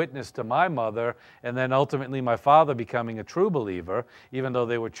came and witnessed to my mother, and then ultimately my father becoming a true believer, even though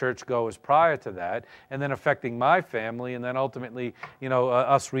they were churchgoers prior to that, and then affecting my family, and then ultimately,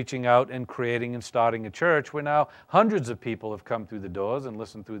 us reaching out and creating and starting a church where now hundreds of people have come through the doors and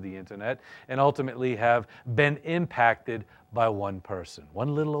listened through the internet, and ultimately have been impacted by one person,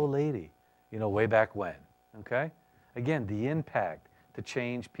 one little old lady, way back when, okay? Again, the impact to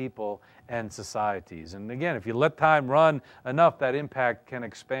change people and societies. And again, if you let time run enough, that impact can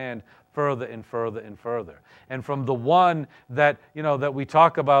expand further and further and further. And from the one that, that we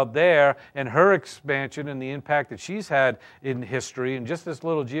talk about there and her expansion and the impact that she's had in history in just this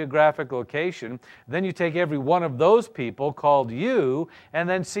little geographic location, then you take every one of those people called you and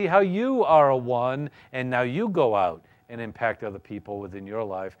then see how you are a one, and now you go out and impact other people within your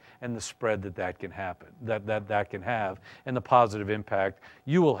life, and the spread that can happen, that can have, and the positive impact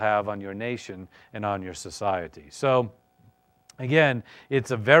you will have on your nation and on your society. So, again,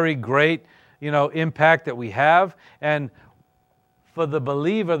 it's a very great, impact that we have, and for the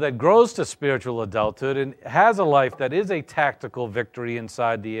believer that grows to spiritual adulthood and has a life that is a tactical victory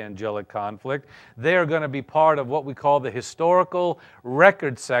inside the angelic conflict, they are going to be part of what we call the historical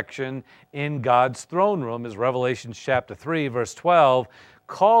record section in God's throne room, as Revelation chapter 3, verse 12,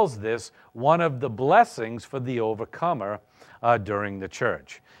 calls this one of the blessings for the overcomer during the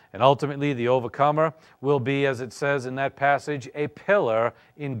church. And ultimately, the overcomer will be, as it says in that passage, a pillar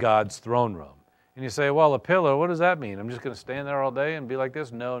in God's throne room. And you say, well, a pillar, what does that mean? I'm just going to stand there all day and be like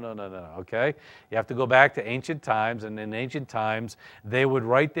this? No, okay? You have to go back to ancient times, and in ancient times, they would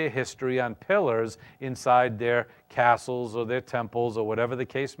write their history on pillars inside their castles or their temples or whatever the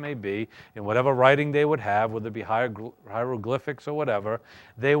case may be, and whatever writing they would have, whether it be hieroglyphics or whatever,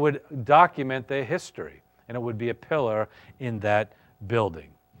 they would document their history, and it would be a pillar in that building.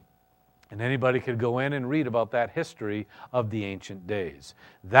 And anybody could go in and read about that history of the ancient days.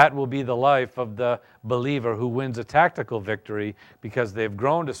 That will be the life of the believer who wins a tactical victory because they've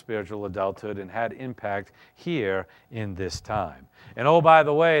grown to spiritual adulthood and had impact here in this time. And oh, by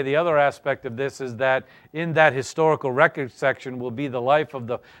the way, the other aspect of this is that in that historical record section will be the life of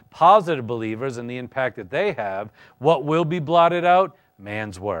the positive believers and the impact that they have. What will be blotted out?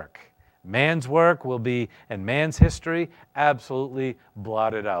 Man's work. Man's work will be, and man's history, absolutely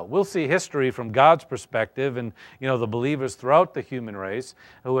blotted out. We'll see history from God's perspective and, the believers throughout the human race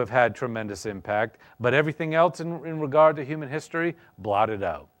who have had tremendous impact, but everything else in regard to human history, blotted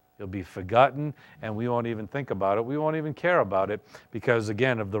out. It'll be forgotten, and we won't even think about it. We won't even care about it because,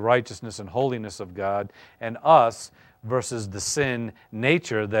 again, of the righteousness and holiness of God and us versus the sin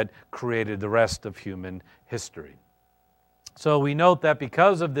nature that created the rest of human history. So we note that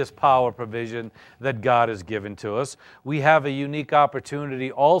because of this power provision that God has given to us, we have a unique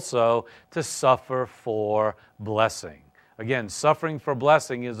opportunity also to suffer for blessing. Again, suffering for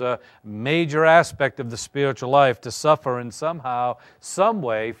blessing is a major aspect of the spiritual life, to suffer in somehow, some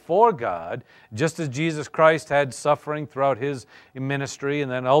way for God, just as Jesus Christ had suffering throughout his ministry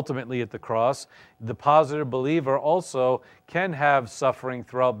and then ultimately at the cross. The positive believer also can have suffering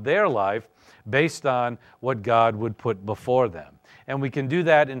throughout their life based on what God would put before them. And we can do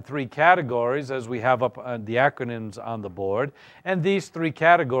that in three categories as we have up the acronyms on the board. And these three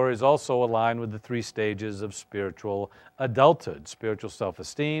categories also align with the three stages of spiritual adulthood: spiritual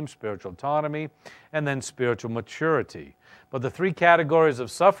self-esteem, spiritual autonomy, and then spiritual maturity. But the three categories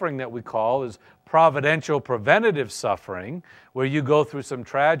of suffering that we call is providential preventative suffering, where you go through some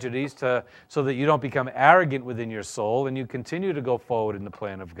tragedies so that you don't become arrogant within your soul and you continue to go forward in the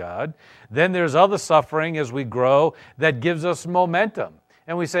plan of God. Then there's other suffering as we grow that gives us momentum.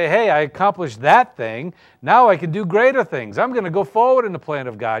 And we say, hey, I accomplished that thing. Now I can do greater things. I'm going to go forward in the plan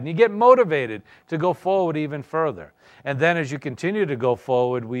of God. And you get motivated to go forward even further. And then as you continue to go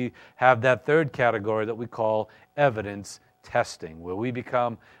forward, we have that third category that we call evidence testing, where we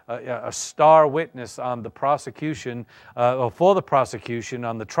become a star witness on the prosecution, or for the prosecution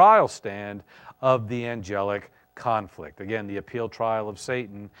on the trial stand of the angelic conflict. Again, the appeal trial of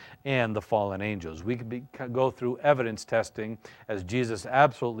Satan and the fallen angels. We can go through evidence testing as Jesus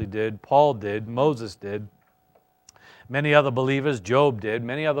absolutely did, Paul did, Moses did. Many other believers, Job did,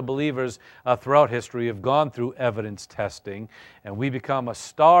 many other believers throughout history have gone through evidence testing, and we become a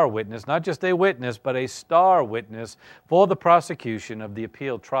star witness, not just a witness, but a star witness for the prosecution of the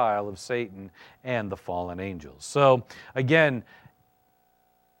appeal trial of Satan and the fallen angels. So, again,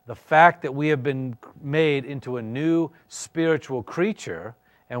 the fact that we have been made into a new spiritual creature,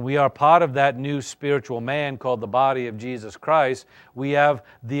 and we are part of that new spiritual man called the body of Jesus Christ, we have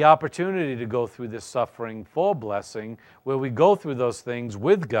the opportunity to go through this suffering for blessing, where we go through those things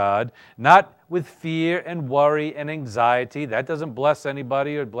with God, not with fear and worry and anxiety. That doesn't bless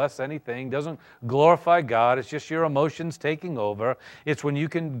anybody or bless anything, doesn't glorify God. It's just your emotions taking over. It's when you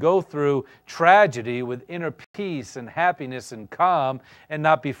can go through tragedy with inner peace and happiness and calm and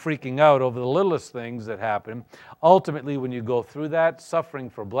not be freaking out over the littlest things that happen. Ultimately, when you go through that, suffering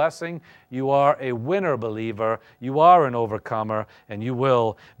for blessing, you are a winner believer, you are an overcomer, and you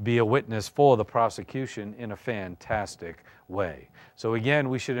will be a witness for the prosecution in a fantastic way. So again,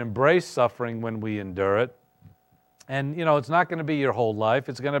 we should embrace suffering when we endure it. And, it's not going to be your whole life.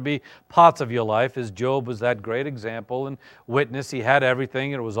 It's going to be parts of your life, as Job was that great example and witness. He had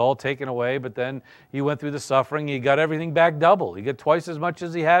everything, and it was all taken away, but then he went through the suffering. He got everything back double. He got twice as much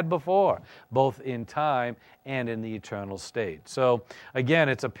as he had before, both in time and in the eternal state. So, again,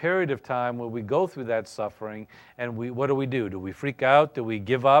 it's a period of time where we go through that suffering, and what do? Do we freak out? Do we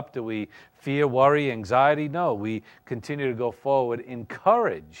give up? Do we fear, worry, anxiety? No, we continue to go forward,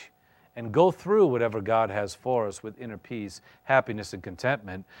 encourage, and go through whatever God has for us with inner peace, happiness, and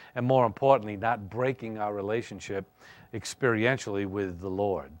contentment, and more importantly, not breaking our relationship experientially with the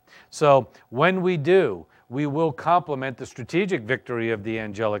Lord. So when we do, we will complement the strategic victory of the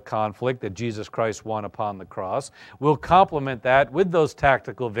angelic conflict that Jesus Christ won upon the cross. We'll complement that with those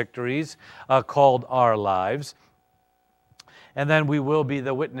tactical victories called our lives. And then we will be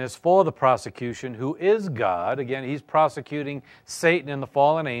the witness for the prosecution, who is God. Again, he's prosecuting Satan and the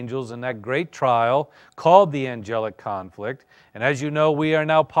fallen angels in that great trial called the angelic conflict. And as you know, we are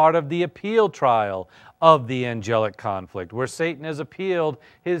now part of the appeal trial of the angelic conflict, where Satan has appealed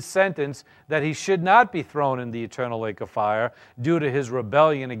his sentence that he should not be thrown in the eternal lake of fire due to his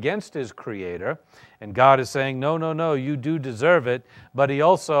rebellion against his Creator. And God is saying, no, you do deserve it. But he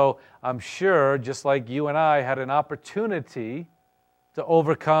also, I'm sure, just like you and I, had an opportunity to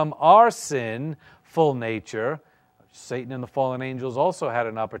overcome our sinful nature. Satan and the fallen angels also had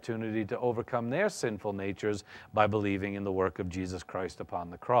an opportunity to overcome their sinful natures by believing in the work of Jesus Christ upon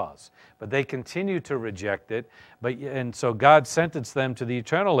the cross. But they continue to reject it, and so God sentenced them to the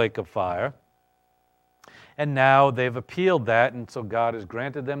eternal lake of fire. And now they've appealed that, and so God has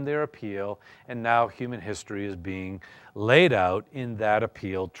granted them their appeal, and now human history is being laid out in that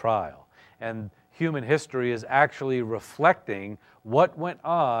appealed trial. And human history is actually reflecting what went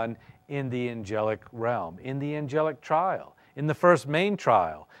on in the angelic realm, in the angelic trial, in the first main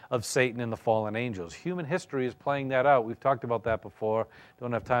trial of Satan and the fallen angels. Human history is playing that out. We've talked about that before.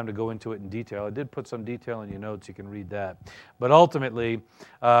 Don't have time to go into it in detail. I did put some detail in your notes. You can read that. But ultimately,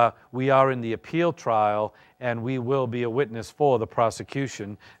 we are in the appeal trial, and we will be a witness for the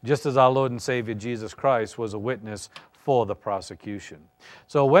prosecution, just as our Lord and Savior Jesus Christ was a witness for the prosecution.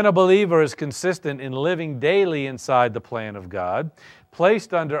 So when a believer is consistent in living daily inside the plan of God,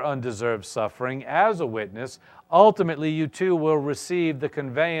 placed under undeserved suffering as a witness, ultimately you too will receive the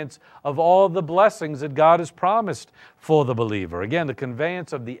conveyance of all the blessings that God has promised for the believer. Again, the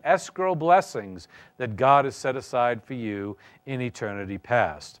conveyance of the escrow blessings that God has set aside for you in eternity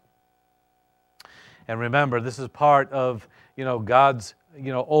past. And remember, this is part of, God's,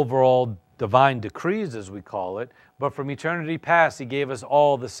 overall divine decrees, as we call it. But from eternity past, he gave us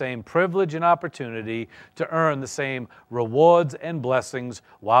all the same privilege and opportunity to earn the same rewards and blessings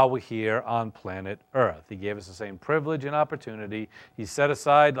while we're here on planet Earth. He gave us the same privilege and opportunity. He set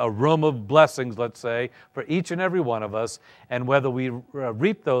aside a room of blessings, let's say, for each and every one of us. And whether we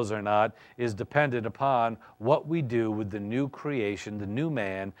reap those or not is dependent upon what we do with the new creation, the new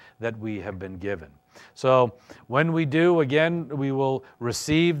man that we have been given. So when we do, again, we will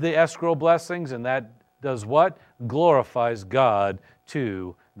receive the escrow blessings, and that does what? Glorifies God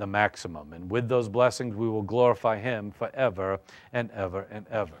to the maximum. And with those blessings, we will glorify him forever and ever and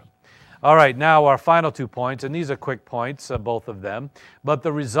ever. All right, now our final 2 points, and these are quick points, both of them. But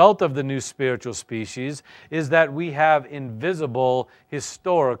the result of the new spiritual species is that we have invisible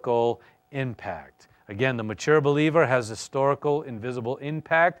historical impact. Again, the mature believer has historical, invisible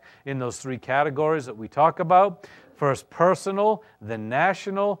impact in those 3 categories that we talk about. First personal, then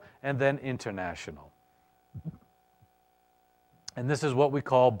national, and then international. And this is what we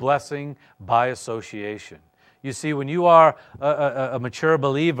call blessing by association. You see, when you are a mature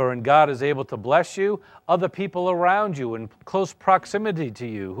believer and God is able to bless you, other people around you in close proximity to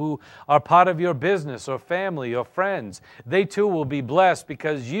you who are part of your business or family or friends, they too will be blessed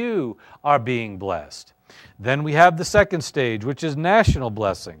because you are being blessed. Then we have the second stage, which is national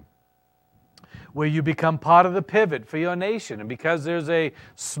blessing, where you become part of the pivot for your nation. And because there's a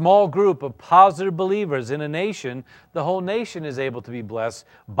small group of positive believers in a nation, the whole nation is able to be blessed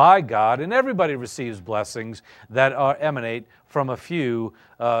by God, and everybody receives blessings that emanate from a few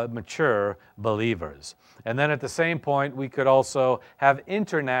mature believers. And then at the same point, we could also have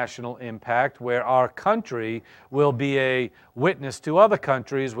international impact where our country will be a witness to other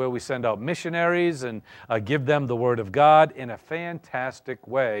countries, where we send out missionaries and give them the Word of God in a fantastic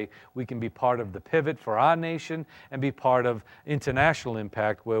way. We can be part of the pivot for our nation and be part of international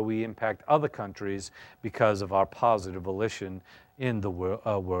impact where we impact other countries because of our positive volition in the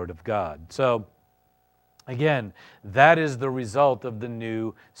Word of God. So, again, that is the result of the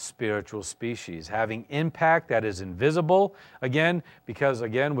new spiritual species, having impact that is invisible, again, because,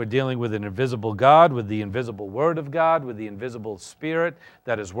 again, we're dealing with an invisible God, with the invisible Word of God, with the invisible Spirit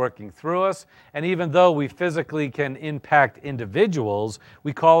that is working through us. And even though we physically can impact individuals,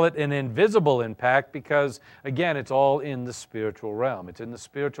 we call it an invisible impact because, again, it's all in the spiritual realm. It's in the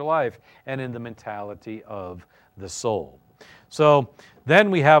spiritual life and in the mentality of the soul. So then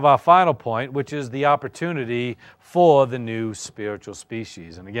we have our final point, which is the opportunity for the new spiritual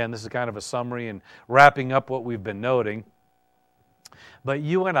species. And again, this is kind of a summary and wrapping up what we've been noting. But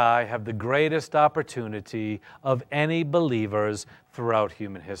you and I have the greatest opportunity of any believers throughout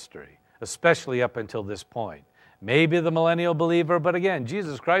human history, especially up until this point. Maybe the millennial believer, but again,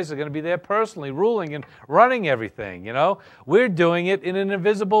 Jesus Christ is going to be there personally, ruling and running everything, you know. We're doing it in an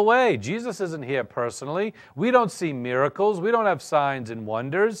invisible way. Jesus isn't here personally. We don't see miracles. We don't have signs and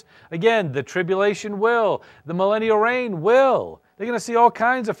wonders. Again, the tribulation will. The millennial reign will. They're going to see all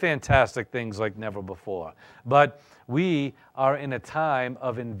kinds of fantastic things like never before. But we are in a time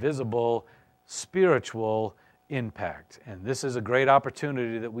of invisible spiritual impact. And this is a great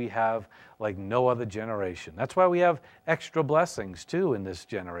opportunity that we have like no other generation. That's why we have extra blessings too in this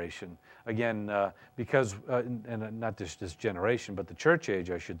generation. Again, because, and not just this generation, but the church age,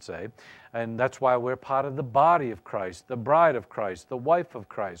 I should say. And that's why we're part of the body of Christ, the bride of Christ, the wife of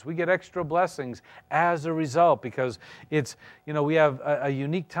Christ. We get extra blessings as a result because it's, you know, we have a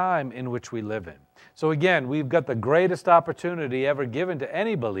unique time in which we live in. So again, we've got the greatest opportunity ever given to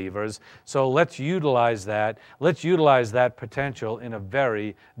any believers, so let's utilize that. Let's utilize that potential in a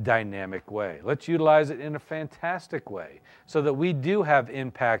very dynamic way. Let's utilize it in a fantastic way so that we do have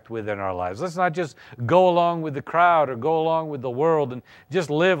impact within our lives. Let's not just go along with the crowd or go along with the world and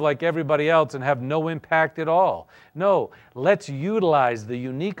just live like everybody else and have no impact at all. No, let's utilize the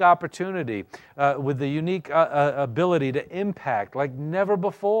unique opportunity with the unique ability to impact like never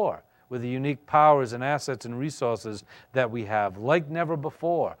before, with the unique powers and assets and resources that we have like never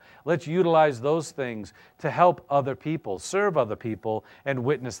before. Let's utilize those things to help other people, serve other people, and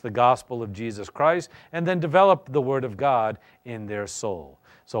witness the gospel of Jesus Christ, and then develop the Word of God in their soul.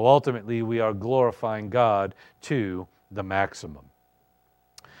 So ultimately, we are glorifying God to the maximum.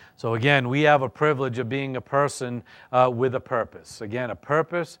 So again, we have a privilege of being a person with a purpose. Again, a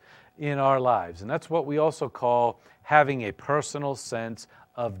purpose in our lives. And that's what we also call having a personal sense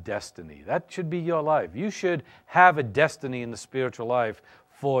of destiny. That should be your life. You should have a destiny in the spiritual life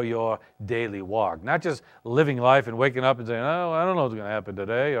for your daily walk. Not just living life and waking up and saying, oh, I don't know what's going to happen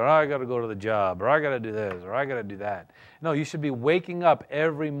today, or I got to go to the job, or I got to do this, or I got to do that. No, you should be waking up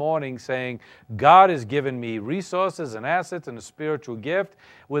every morning saying, God has given me resources and assets and a spiritual gift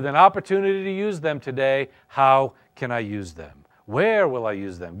with an opportunity to use them today. How can I use them? Where will I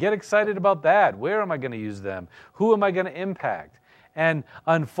use them? Get excited about that. Where am I going to use them? Who am I going to impact? And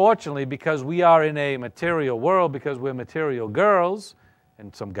unfortunately, because we are in a material world, because we're material girls,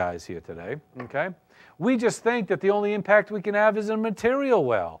 and some guys here today, okay, we just think that the only impact we can have is in a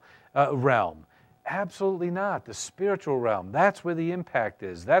material realm. Absolutely not. The spiritual realm, that's where the impact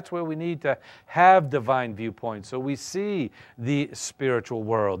is. That's where we need to have divine viewpoints so we see the spiritual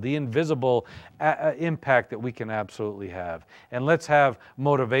world, the invisible impact that we can absolutely have. And let's have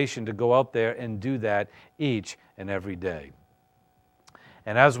motivation to go out there and do that each and every day.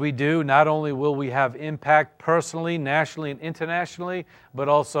 And as we do, not only will we have impact personally, nationally, and internationally, but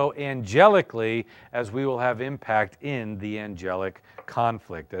also angelically, as we will have impact in the angelic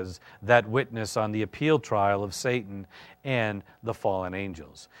conflict, as that witness on the appeal trial of Satan and the fallen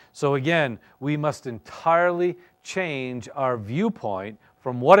angels. So again, we must entirely change our viewpoint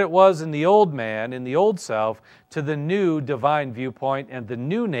from what it was in the old man, in the old self, to the new divine viewpoint and the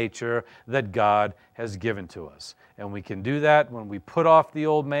new nature that God has given to us. And we can do that when we put off the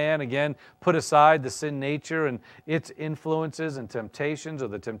old man, again, put aside the sin nature and its influences and temptations, or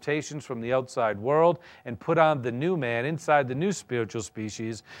the temptations from the outside world, and put on the new man inside the new spiritual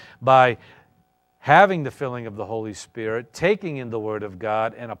species by having the filling of the Holy Spirit, taking in the Word of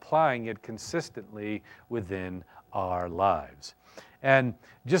God, and applying it consistently within our lives. And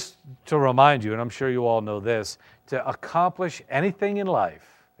just to remind you, and I'm sure you all know this, to accomplish anything in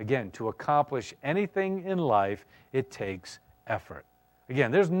life, again, to accomplish anything in life, it takes effort.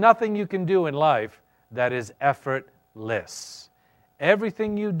 Again, there's nothing you can do in life that is effortless.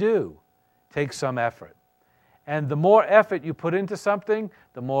 Everything you do takes some effort. And the more effort you put into something,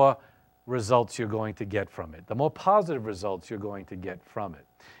 the more results you're going to get from it. The more positive results you're going to get from it.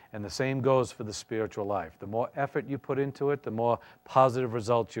 And the same goes for the spiritual life. The more effort you put into it, the more positive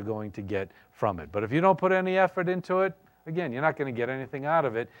results you're going to get from it. But if you don't put any effort into it, again, you're not going to get anything out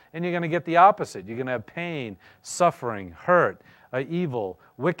of it, and you're going to get the opposite. You're going to have pain, suffering, hurt, evil,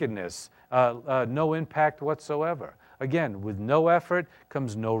 wickedness, no impact whatsoever. Again, with no effort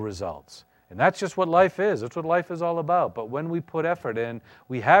comes no results. And that's just what life is. That's what life is all about. But when we put effort in,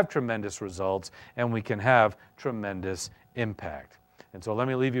 we have tremendous results, and we can have tremendous impact. And so let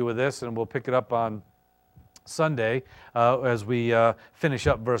me leave you with this, and we'll pick it up on Sunday as we finish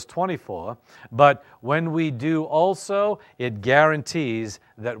up verse 24. But when we do also, it guarantees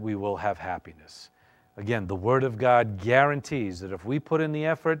that we will have happiness. Again, the Word of God guarantees that if we put in the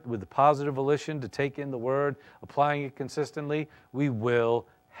effort with the positive volition to take in the Word, applying it consistently, we will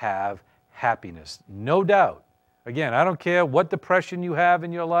have happiness. No doubt. Again, I don't care what depression you have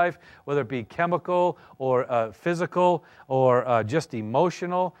in your life, whether it be chemical or physical or just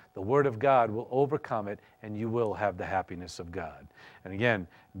emotional, the Word of God will overcome it, and you will have the happiness of God. And again,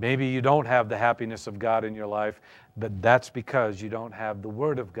 maybe you don't have the happiness of God in your life, but that's because you don't have the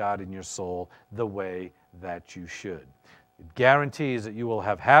Word of God in your soul the way that you should. It guarantees that you will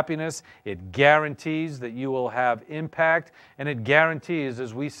have happiness. It guarantees that you will have impact. And it guarantees,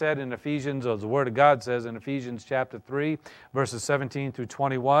 as we said in Ephesians, or the Word of God says in Ephesians chapter 3, verses 17 through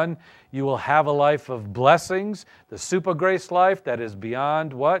 21, you will have a life of blessings, the super grace life that is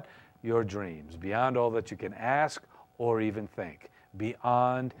beyond what? Your dreams, beyond all that you can ask or even think,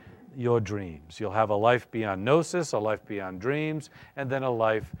 beyond your dreams. You'll have a life beyond gnosis, a life beyond dreams, and then a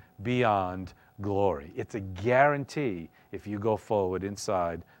life beyond glory. It's a guarantee if you go forward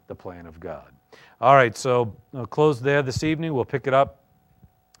inside the plan of God. All right, so I'll close there this evening. We'll pick it up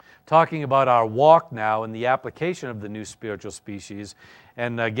talking about our walk now and the application of the new spiritual species.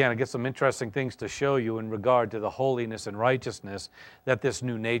 And again, I get some interesting things to show you in regard to the holiness and righteousness that this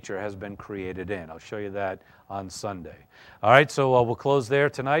new nature has been created in. I'll show you that on Sunday. All right, so we'll close there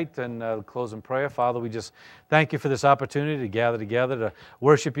tonight and close in prayer. Father, we just thank you for this opportunity to gather together to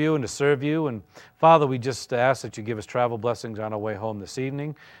worship you and to serve you. And Father, we just ask that you give us travel blessings on our way home this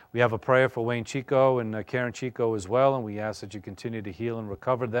evening. We have a prayer for Wayne Chico and Karen Chico as well, and we ask that you continue to heal and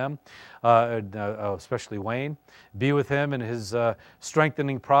recover them, especially Wayne. Be with him in his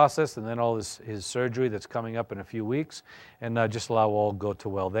strengthening process and then all his surgery that's coming up in a few weeks, and just allow all go to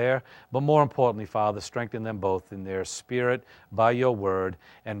well there. But more importantly, Father, strengthen them both in their spirit by your word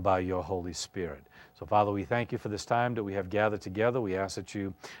and by your Holy Spirit. So, Father, we thank you for this time that we have gathered together. We ask that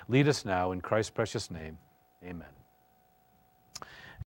you lead us now in Christ's precious name. Amen.